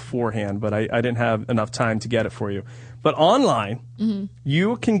beforehand, but I didn't have enough time to get it for you. But online,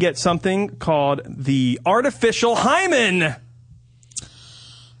 you can get something called the artificial hymen.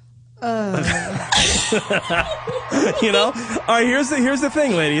 You know? All right, here's the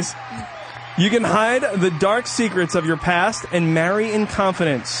thing, ladies. You can hide the dark secrets of your past and marry in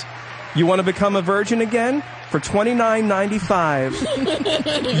confidence. You want to become a virgin again? For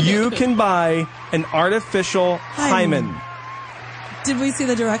 $29.95, you can buy an artificial hymen. Did we see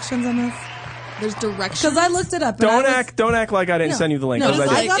the directions on this? There's directions. Because I looked it up. and Don't I was- act like I didn't No, send you the link. no, 'cause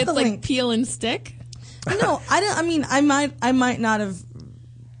it's I like- did. got It's the like link. peel and stick. No, I didn't. I mean, I might not have.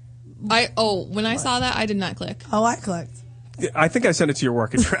 When I saw that, I did not click. Oh, I clicked. I think I sent it to your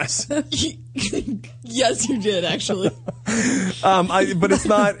work address. Yes, you did actually. But it's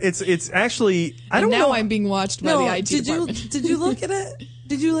not. It's actually. I don't now know. I'm being watched by No, the IT did department. you look at it?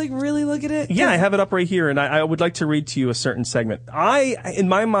 Did you really look at it? Yeah, I have it up right here, and I would like to read to you a certain segment. In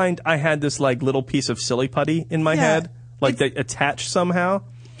my mind, I had this like little piece of silly putty in my head, like they attached somehow.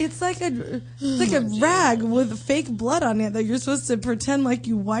 It's like a rag with fake blood on it that you're supposed to pretend like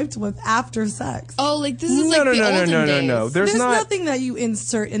you wiped with after sex. Oh, like this is like the olden days. No. There's not. nothing that you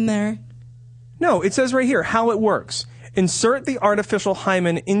insert in there. No, it says right here how it works. Insert the artificial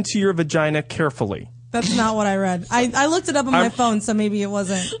hymen into your vagina carefully. That's not what I read. I looked it up on my phone, so maybe it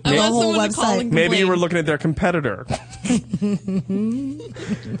wasn't the whole website. Maybe you were looking at their competitor.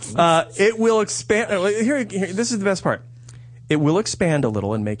 It will expand. Here, this is the best part. It will expand a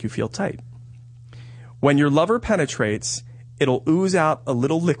little and make you feel tight. When your lover penetrates, it'll ooze out a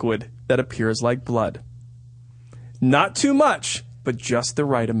little liquid that appears like blood. Not too much, but just the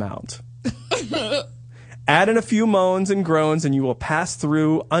right amount. Add in a few moans and groans and you will pass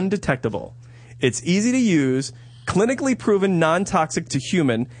through undetectable. It's easy to use, clinically proven non-toxic to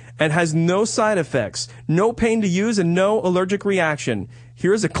human, and has no side effects, no pain to use, and no allergic reaction.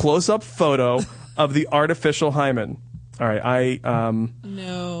 Here's a close-up photo of the artificial hymen. All right,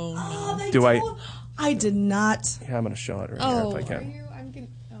 No. I did not. Yeah, I'm going to show it right Oh, here if I are can. you?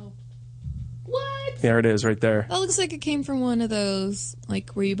 What? There it is, right there. That looks like it came from one of those,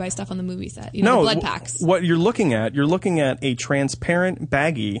 like where you buy stuff on the movie set. You know, No, the blood packs. What you're looking at a transparent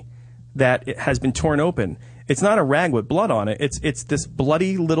baggie that it has been torn open. It's not a rag with blood on it. It's this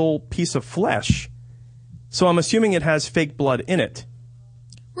bloody little piece of flesh. So I'm assuming it has fake blood in it.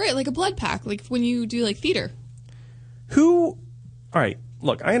 Right, like a blood pack, like when you do like theater. All right,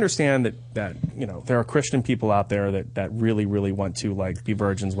 look, I understand that there are Christian people out there that really, really want to like be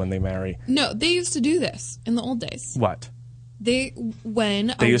virgins when they marry. No, they used to do this in the old days. What? They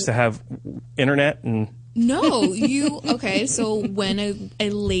used to have internet and... No, so when a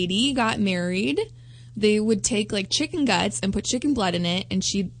lady got married, they would take like chicken guts and put chicken blood in it, and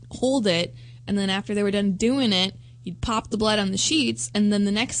she'd hold it, and then after they were done doing it, you'd pop the blood on the sheets, and then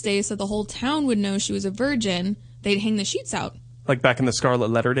the next day, so the whole town would know she was a virgin, they'd hang the sheets out. Like back in the Scarlet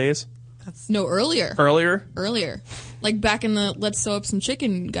Letter days? No, earlier. Earlier? Like back in the let's sew up some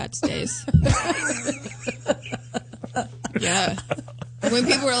chicken guts days. Yeah. When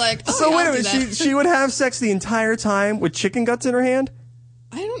people were like, oh, so yeah, wait a I'll do minute, that. she would have sex the entire time with chicken guts in her hand?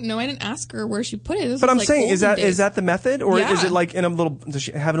 I don't know. I didn't ask her where she put it. But I'm saying, is that the method? Or Yeah. is it like in a little, does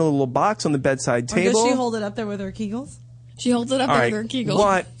she have it in a little box on the bedside table? Or does she hold it up there with her Kegels? She holds it up All there right, with her Kegel.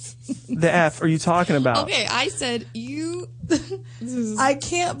 what the F are you talking about? Okay, I said you... I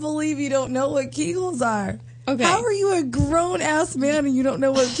can't believe you don't know what Kegels are. Okay. How are you a grown-ass man and you don't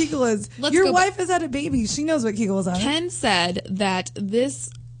know what Kegel is? Your go wife has had a baby. She knows what Kegels are. Ken said that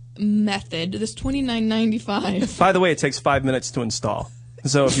this method, this $29.95... By the way, it takes 5 minutes to install.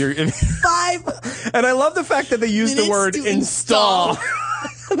 So if you're... 5... And I love the fact that they use the word install.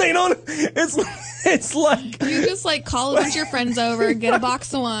 They don't... It's like... You just like call a bunch of your friends over, get a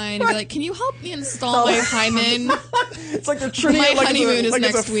box of wine, and be like, can you help me install my hymen? It's like they're treating my it like honeymoon is it's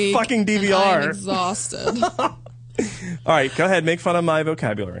next a week. fucking and DVR. I'm exhausted. All right, go ahead. Make fun of my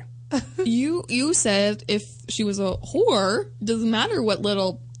vocabulary. You said if she was a whore, doesn't matter what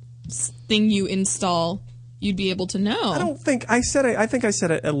little thing you install, you'd be able to know. I don't think I said it. I think I said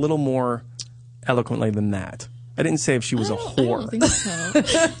it a little more eloquently than that. I didn't say if she was a whore. I don't think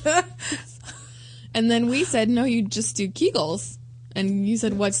so. And then we said, no, you just do Kegels. And you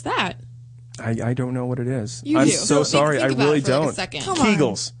said, what's that? I don't know what it is. You I'm do. so sorry. Think I about really it for like a don't. second. Come on.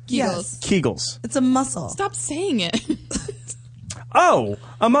 Kegels. Yes. Kegels. It's a muscle. Stop saying it. Oh,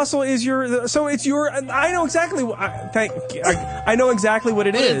 a muscle is your. So it's your. I know exactly. I know exactly what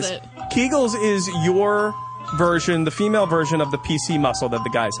it What is. is it? Kegels is your version, the female version of the PC muscle that the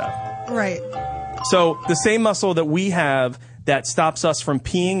guys have. Right. So the same muscle that we have that stops us from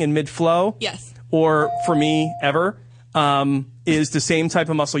peeing in mid-flow. Yes. Or for me, ever, is the same type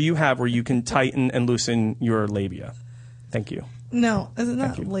of muscle you have where you can tighten and loosen your labia. Thank you. No, isn't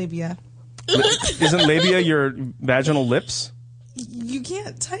that labia? Isn't labia your vaginal lips? You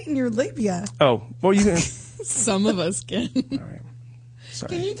can't tighten your labia. Oh, well, you can. Some of us can. All right. Sorry.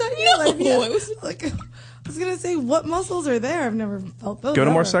 Can you tighten your labia? it was- Like, I was going to say, what muscles are there? I've never felt those. Go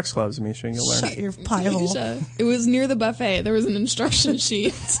to more ever. sex clubs, Misha, and you'll learn. Shut your pie hole. Misha, it was near the buffet. There was an instruction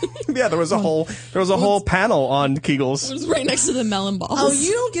sheet. Yeah, there was a whole panel on Kegels. It was right next to the melon balls. Oh,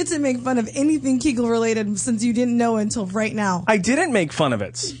 you don't get to make fun of anything Kegel related since you didn't know until right now. I didn't make fun of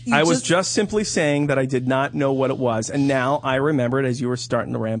it. I was just simply saying that I did not know what it was, and now I remember it as you were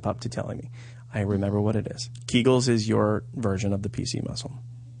starting to ramp up to telling me. I remember what it is. Kegels is your version of the PC muscle.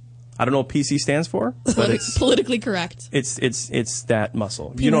 I don't know what PC stands for, but it's politically correct. It's that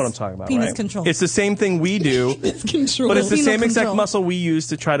muscle. You know what I'm talking about, penis right? control. It's the same thing we do, Penis control. but it's the Penile same exact control. muscle we use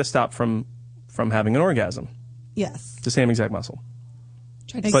to try to stop from having an orgasm. Yes. It's the same exact muscle.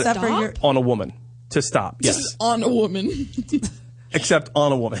 Tried to Except for stop? your. On a woman. To stop, yes. Just on a woman. Except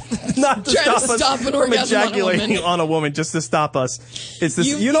on a woman. Not to Try to stop us stop an from orgasm on a ejaculating woman. on a woman, just to stop us. It's this.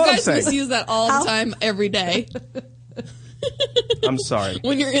 You know what I'm guys saying? misuse that all the time, every day. I'm sorry.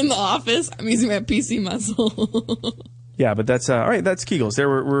 When you're in the office, I'm using my PC muscle. Yeah, but that's all right. That's Kegels. There,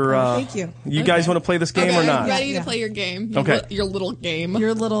 we're. Thank you. You guys want to play this game or not? I'm ready to play your game. Okay. Your little game.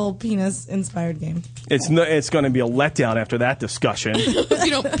 Your little penis-inspired game. It's going to be a letdown after that discussion. If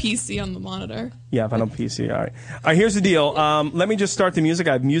you don't PC on the monitor. Yeah, if I don't PC. All right. All right, here's the deal. Let me just start the music.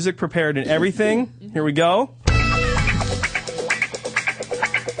 I have music prepared and everything. Here we go.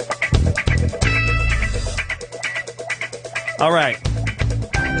 All right.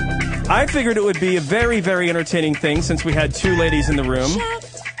 I figured it would be a very, very entertaining thing since we had two ladies in the room.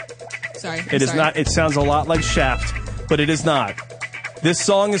 Sorry. It is not. It sounds a lot like Shaft, but it is not. This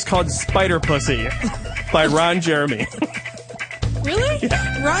song is called Spider Pussy by Ron Jeremy. Really?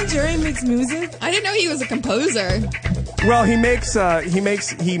 Yeah. Ron Jeremy makes music? I didn't know he was a composer. Well, he makes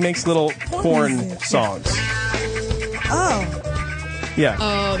little porn music. songs. Oh. Yeah.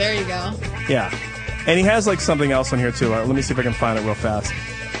 Oh, there you go. Yeah. And he has like something else on here too. Let me see if I can find it real fast.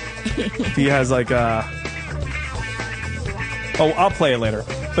 He has like oh, I'll play it later.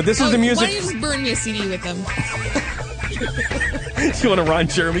 But this is the music. Why don't you just burn me a CD with them? You want a Ron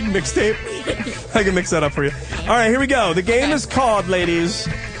Jeremy mixtape? I can mix that up for you. All right, here we go. The game is called, ladies,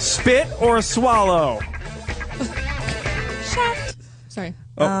 Spit or Swallow. Shut. Sorry.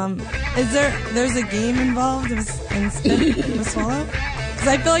 There's a game involved in spit or swallow? Because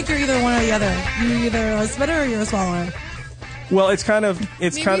I feel like you're either one or the other. You're either a spitter or you're a swallower. Well, it's kind of.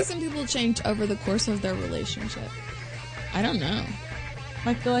 Maybe some people change over the course of their relationship. I don't know.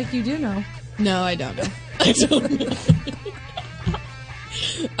 I feel like you do know. No, I don't know. I don't know.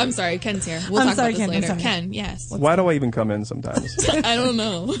 I'm sorry, Ken's here. We'll talk about this later. Ken, yes. Why do I even come in sometimes? I don't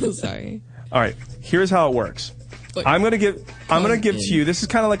know. Sorry. All right, here's how it works. I'm gonna give to you. This is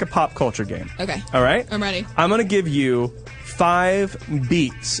kind of like a pop culture game. Okay. All right. I'm ready. I'm gonna give you 5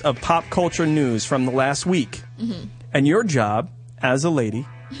 beats of pop culture news from the last week, and your job as a lady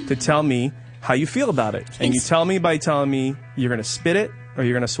to tell me how you feel about it. And you tell me by telling me you're gonna spit it or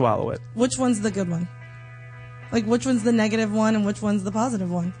you're gonna swallow it. Which one's the good one? Like, which one's the negative one and which one's the positive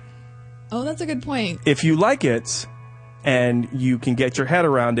one? Oh, that's a good point. If you like it and you can get your head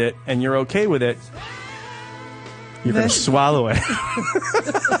around it and you're okay with it, you're going to swallow it.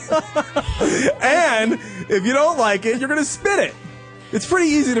 And if you don't like it, you're going to spit it. It's pretty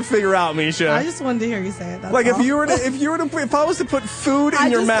easy to figure out, Misha. I just wanted to hear you say it. That's like all. if I was to put food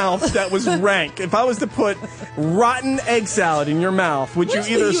in your mouth that was rank, if I was to put rotten egg salad in your mouth, would you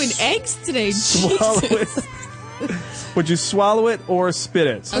either you and eggs today? swallow it? Would you swallow it or spit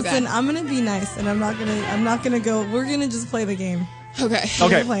it? Okay. Listen, I'm gonna be nice, and I'm not gonna go. We're gonna just play the game. Okay.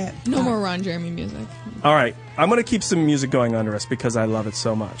 Okay. Play it. No more Ron Jeremy music. All right. I'm gonna keep some music going under us because I love it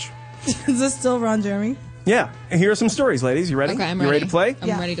so much. Is this still Ron Jeremy? Yeah. And here are some stories, ladies. You ready? Okay, I'm ready. You ready ready. to play?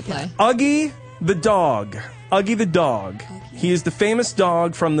 I'm ready to play. Uggy the dog. Uggy the dog. He is the famous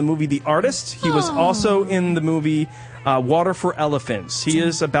dog from the movie The Artist. He was also in the movie Water for Elephants. He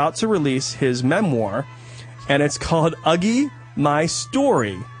is about to release his memoir, and it's called Uggy My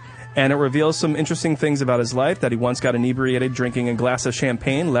Story. And it reveals some interesting things about his life, that he once got inebriated drinking a glass of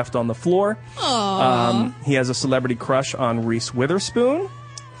champagne left on the floor. He has a celebrity crush on Reese Witherspoon.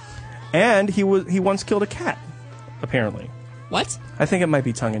 And he once killed a cat, apparently. What? I think it might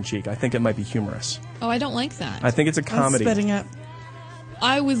be tongue-in-cheek. I think it might be humorous. Oh, I don't like that. I think it's a comedy. I'm spitting it.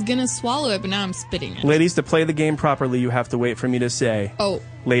 I was gonna swallow it, but now I'm spitting it. Ladies, to play the game properly, you have to wait for me to say. Oh.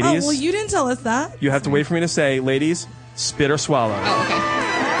 Ladies. Oh, well, you didn't tell us that. You have to wait for me to say, ladies, spit or swallow. Oh, okay.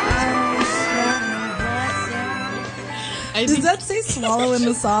 Does that say swallow in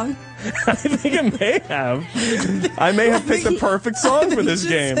the song? I think it may have. I may have picked the perfect song for this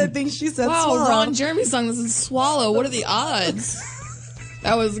game. I think she said wow, swallow. Ron Jeremy's song, this is swallow. What are the odds?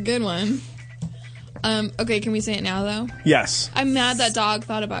 That was a good one. Okay, can we say it now, though? Yes. I'm mad that dog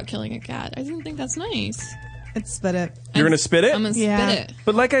thought about killing a cat. I didn't think that's nice. It's spit it. You're going to spit it? I'm going to spit it.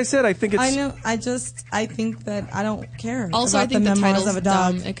 But like I said, I think it's... I know. I think that I don't care Also, about I think the the memoirs title's of a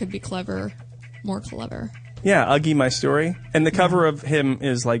dog. dumb. It could be clever. More clever. Yeah, Uggy My Story. And the cover of him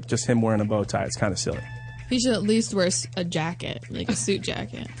is like just him wearing a bow tie. It's kind of silly. He should at least wear a jacket, like a suit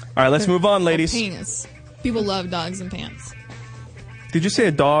jacket. All right, let's move on, ladies. Penis. People love dogs in pants. Did you say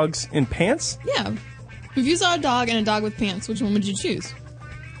a dog's in pants? Yeah. If you saw a dog and a dog with pants, which one would you choose?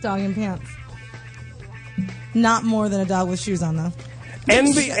 Dog in pants. Not more than a dog with shoes on, though.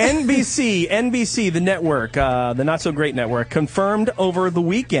 NBC, the network, the not-so-great network, confirmed over the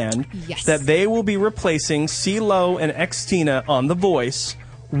weekend that they will be replacing CeeLo and Xtina on The Voice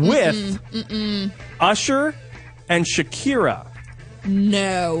with Usher and Shakira.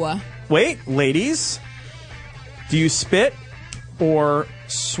 No. Wait, ladies, do you spit or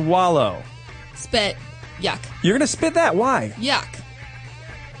swallow? Spit. Yuck. You're going to spit that? Why? Yuck.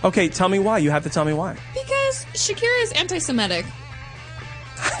 Okay, tell me why. You have to tell me why. Because Shakira is anti-Semitic.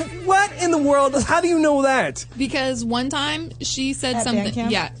 What in the world? How do you know that? Because one time she said At something.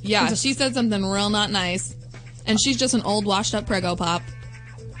 Bandcamp? Yeah. She said something real not nice, and she's just an old, washed-up prego pop.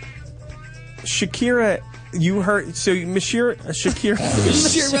 Shakira, you heard? So Shakira.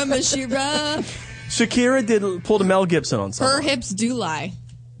 Shakira pulled a Mel Gibson on something. Her hips do lie.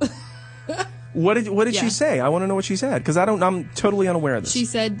 What did she say? I want to know what she said because I'm totally unaware of this. She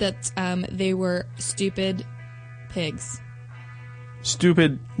said that they were stupid pigs.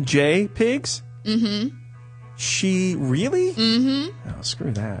 Stupid J pigs? Mm-hmm. She really? Mm-hmm. Oh,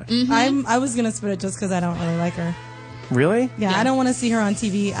 screw that. Mm-hmm. I was gonna spit it just because I don't really like her. Really? Yeah, I don't want to see her on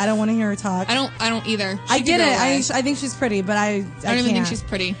TV. I don't want to hear her talk. I don't either. I get it. I think she's pretty, but I don't even think she's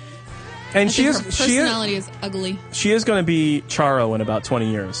pretty. And her personality is ugly. She is going to be Charo in about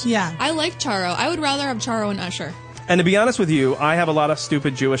 20 years. Yeah. I like Charo. I would rather have Charo and Usher. And to be honest with you, I have a lot of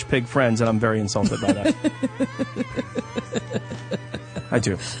stupid Jewish pig friends, and I'm very insulted by that. I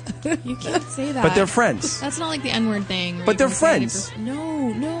do. You can't say that. But they're friends. That's not like the N-word thing. But they're friends.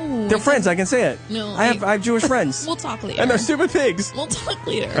 No. They're friends. I can say it. No, I have Jewish friends. We'll talk later. And they're stupid pigs. We'll talk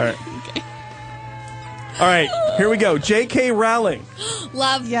later. All right. All right, here we go. J.K. Rowling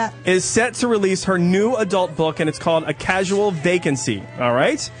Love. Yeah. is set to release her new adult book, and it's called A Casual Vacancy. All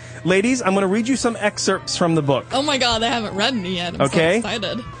right? Ladies, I'm going to read you some excerpts from the book. Oh my god, I haven't read it yet. I'm Okay. so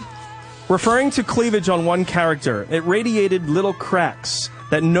excited. Referring to cleavage on one character, it radiated little cracks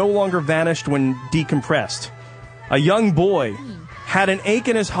that no longer vanished when decompressed. A young boy had an ache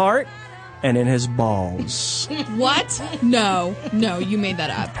in his heart and in his balls. What? No, you made that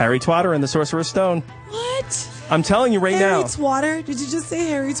up. Harry Twatter and the Sorcerer's Stone. What? I'm telling you right now. Harry Twatter? Did you just say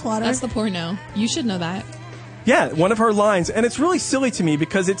Harry Twatter? That's the porno. You should know that. Yeah, one of her lines. And it's really silly to me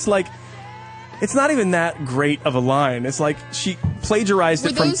because it's like, it's not even that great of a line. It's like she plagiarized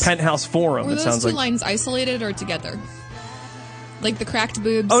it from Penthouse Forum. Were It those sounds two like. lines isolated or together? Like the cracked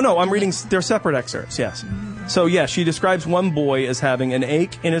boobs? Oh, no, I'm reading. They're separate excerpts, yes. So, yeah, she describes one boy as having an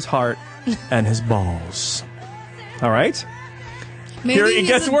ache in his heart and his balls. All right? Here, it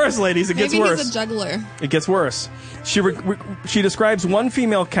gets worse, ladies. It gets worse. Maybe he's a juggler. It gets worse. She describes one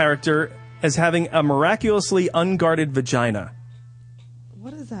female character as having a miraculously unguarded vagina.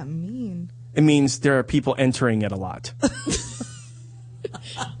 What does that mean? It means there are people entering it a lot.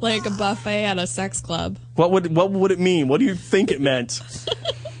 Like a buffet at a sex club. What would it mean? What do you think it meant?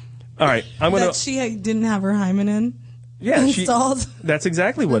 All right, I'm gonna. That she didn't have her hymen in. Yeah, installed. That's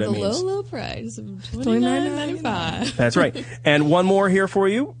exactly what it The means. low price of $29.95. That's right. And one more here for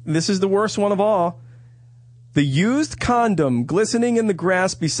you. This is the worst one of all. The used condom glistening in the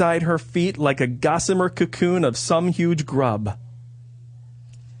grass beside her feet like a gossamer cocoon of some huge grub.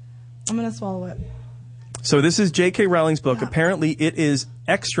 I'm going to swallow it. So this is J.K. Rowling's book. Apparently it is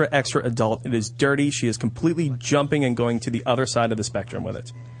extra adult. It is dirty. She is completely jumping and going to the other side of the spectrum with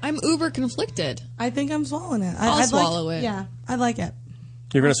it. I'm uber conflicted. I think I'm swallowing it. I'd swallow it. Yeah, I like it.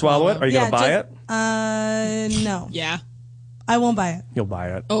 You're going to swallow it? Are you going to buy it? No. Yeah. I won't buy it. You'll buy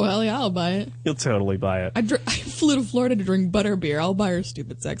it. Oh, hell yeah, I'll buy it. You'll totally buy it. I flew to Florida to drink butterbeer. I'll buy her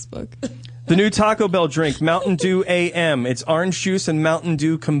stupid sex book. The new Taco Bell drink, Mountain Dew AM. It's orange juice and Mountain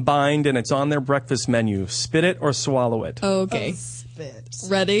Dew combined, and it's on their breakfast menu. Spit it or swallow it. Okay. Spit.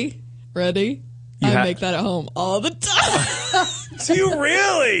 Ready? I make that at home all the time. Do you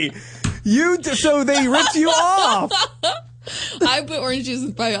really? So they ripped you off. I put orange juice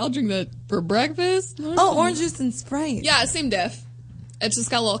and Sprite. I'll drink that for breakfast. Oh, orange juice and Sprite. Yeah, same diff. It's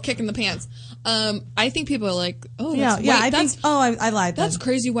just got a little kick in the pants. I think people are like, oh, that's white. I lied. That's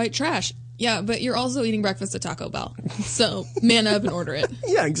crazy white trash. Yeah, but you're also eating breakfast at Taco Bell. So man up and order it.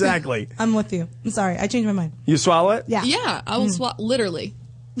 Yeah, exactly. I'm with you. I'm sorry. I changed my mind. You swallow it? Yeah. Yeah, I will literally.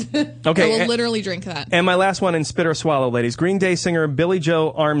 Okay. I will literally drink that. And my last one in Spit or Swallow, ladies. Green Day singer Billy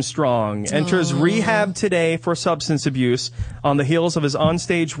Joe Armstrong enters rehab today for substance abuse on the heels of his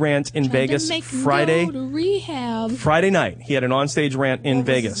onstage rant in Vegas Friday. Go to rehab. Friday night. He had an onstage rant in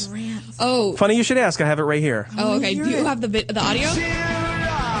Vegas. Oh. Funny you should ask. I have it right here. Oh, okay. Do you have the audio?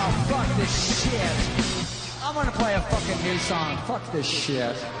 Oh, fuck this shit. I'm gonna play a fucking new song. Fuck this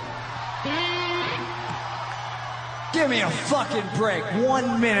shit. Give me a fucking break.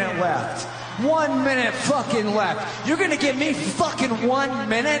 1 minute left. 1 minute fucking left. You're gonna give me fucking 1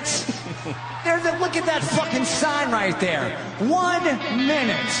 minute? Look at that fucking sign right there. 1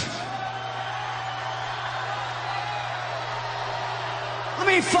 minute. Let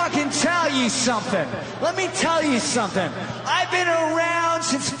me fucking tell you something. I've been around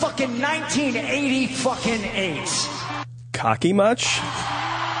since fucking 1980 fucking 8. Cocky much?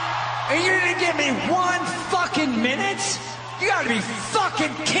 And you're gonna give me 1 fucking minute? You gotta be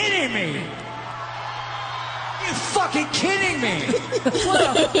fucking kidding me! You fucking kidding me?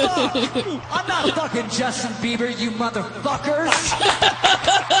 What the fuck? I'm not fucking Justin Bieber, you motherfuckers!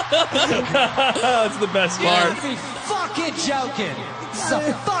 That's the best You part. gotta be fucking joking! It's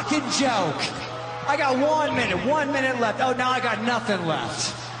a fucking joke! I got 1 minute, 1 minute left. Oh, now I got nothing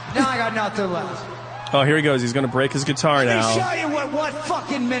left. Oh, here he goes. He's going to break his guitar Let me now. show you what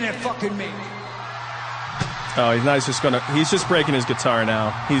fucking minute fucking means. Oh, he's just breaking his guitar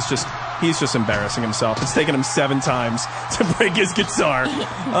now. He's just embarrassing himself. It's taken him 7 times to break his guitar.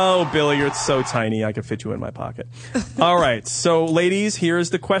 Oh, Billy, you're so tiny. I could fit you in my pocket. All right. So, ladies, here's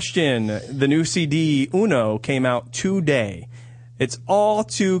the question. The new CD, Uno, came out today. It's all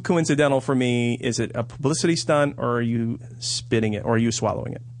too coincidental for me. Is it a publicity stunt, or are you spitting it, or are you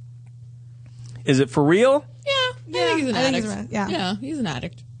swallowing it? Is it for real? Yeah, I think he's an addict. Yeah, he's an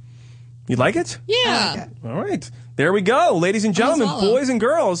addict. You like it? Yeah. All right. There we go. Ladies and gentlemen, boys and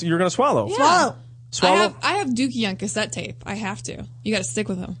girls, you're going to swallow. Yeah. Swallow. I have Dookie on cassette tape. I have to. You got to stick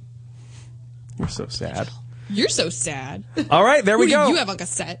with him. You're so sad. You're so sad. All right, there we go. You have on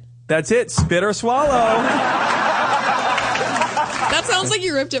cassette. That's it. Spit or swallow. That sounds like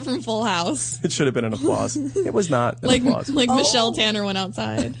you ripped it from Full House. It should have been an applause. It was not an applause. Like Michelle Tanner went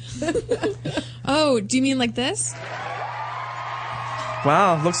outside. Oh, do you mean like this?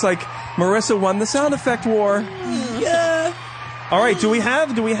 Wow, looks like Marissa won the sound effect war. Yeah. All right, do we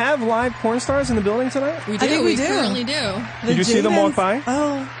have live porn stars in the building tonight? We do. I think we do. Currently do. Did you see them walk by?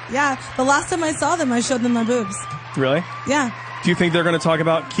 Oh, yeah. The last time I saw them, I showed them my boobs. Really? Yeah. Do you think they're going to talk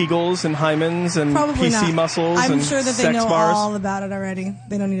about Kegels and hymens and Probably PC not. muscles I'm and sure that they sex know bars? all about it already.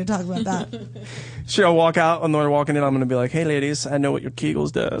 They don't need to talk about that. Sure, I'll walk out and they're walking in. I'm going to be like, "Hey, ladies, I know what your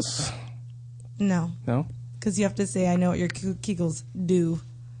Kegels does." No. No? Because you have to say, I know what your Kegels do.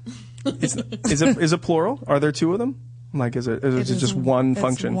 Is it plural? Are there two of them? Like, is it just one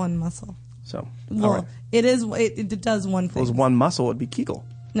function? It's one muscle. So, Well, all right. it is. It does one If it thing. was one muscle, it'd be Kegel.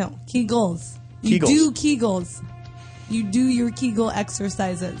 No, Kegels. You Kegels. do Kegels. You do your Kegel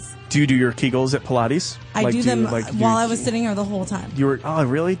exercises. Do you do your Kegels at Pilates? I do them while I was sitting here the whole time. Oh,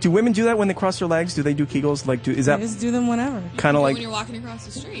 really? Do women do that when they cross their legs? Do they do Kegels? Like, is I that just do them whenever. kind of like? When you're walking across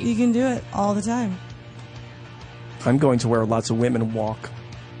the street. You can do it all the time. I'm going to where lots of women walk.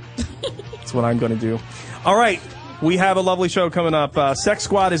 That's what I'm going to do. All right. We have a lovely show coming up. Sex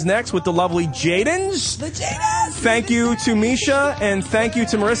Squad is next with the lovely Jadens. The Jadens! Thank you to Misha, and thank you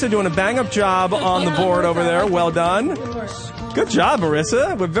to Marissa doing a bang-up job on the board over there. Well done. Good job,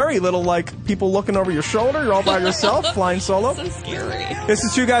 Marissa. With very little, people looking over your shoulder. You're all by yourself, flying solo. So scary. This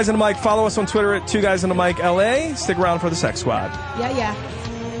is Two Guys and a Mic. Follow us on Twitter at Two Guys and a Mic LA. Stick around for the Sex Squad. Yeah.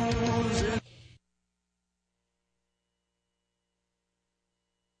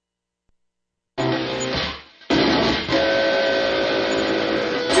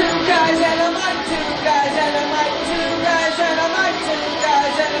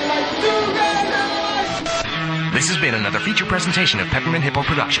 This has been another feature presentation of Peppermint Hippo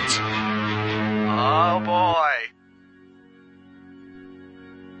Productions. Oh, boy.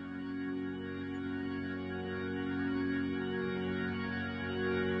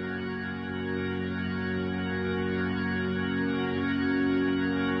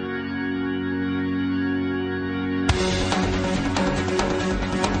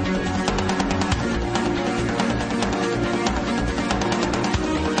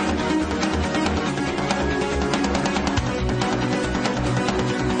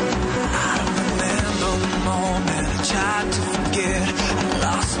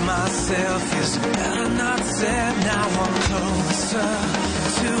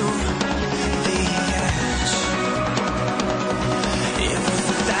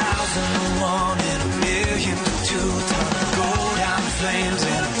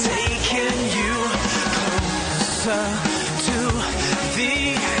 To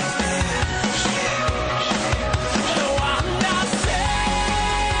the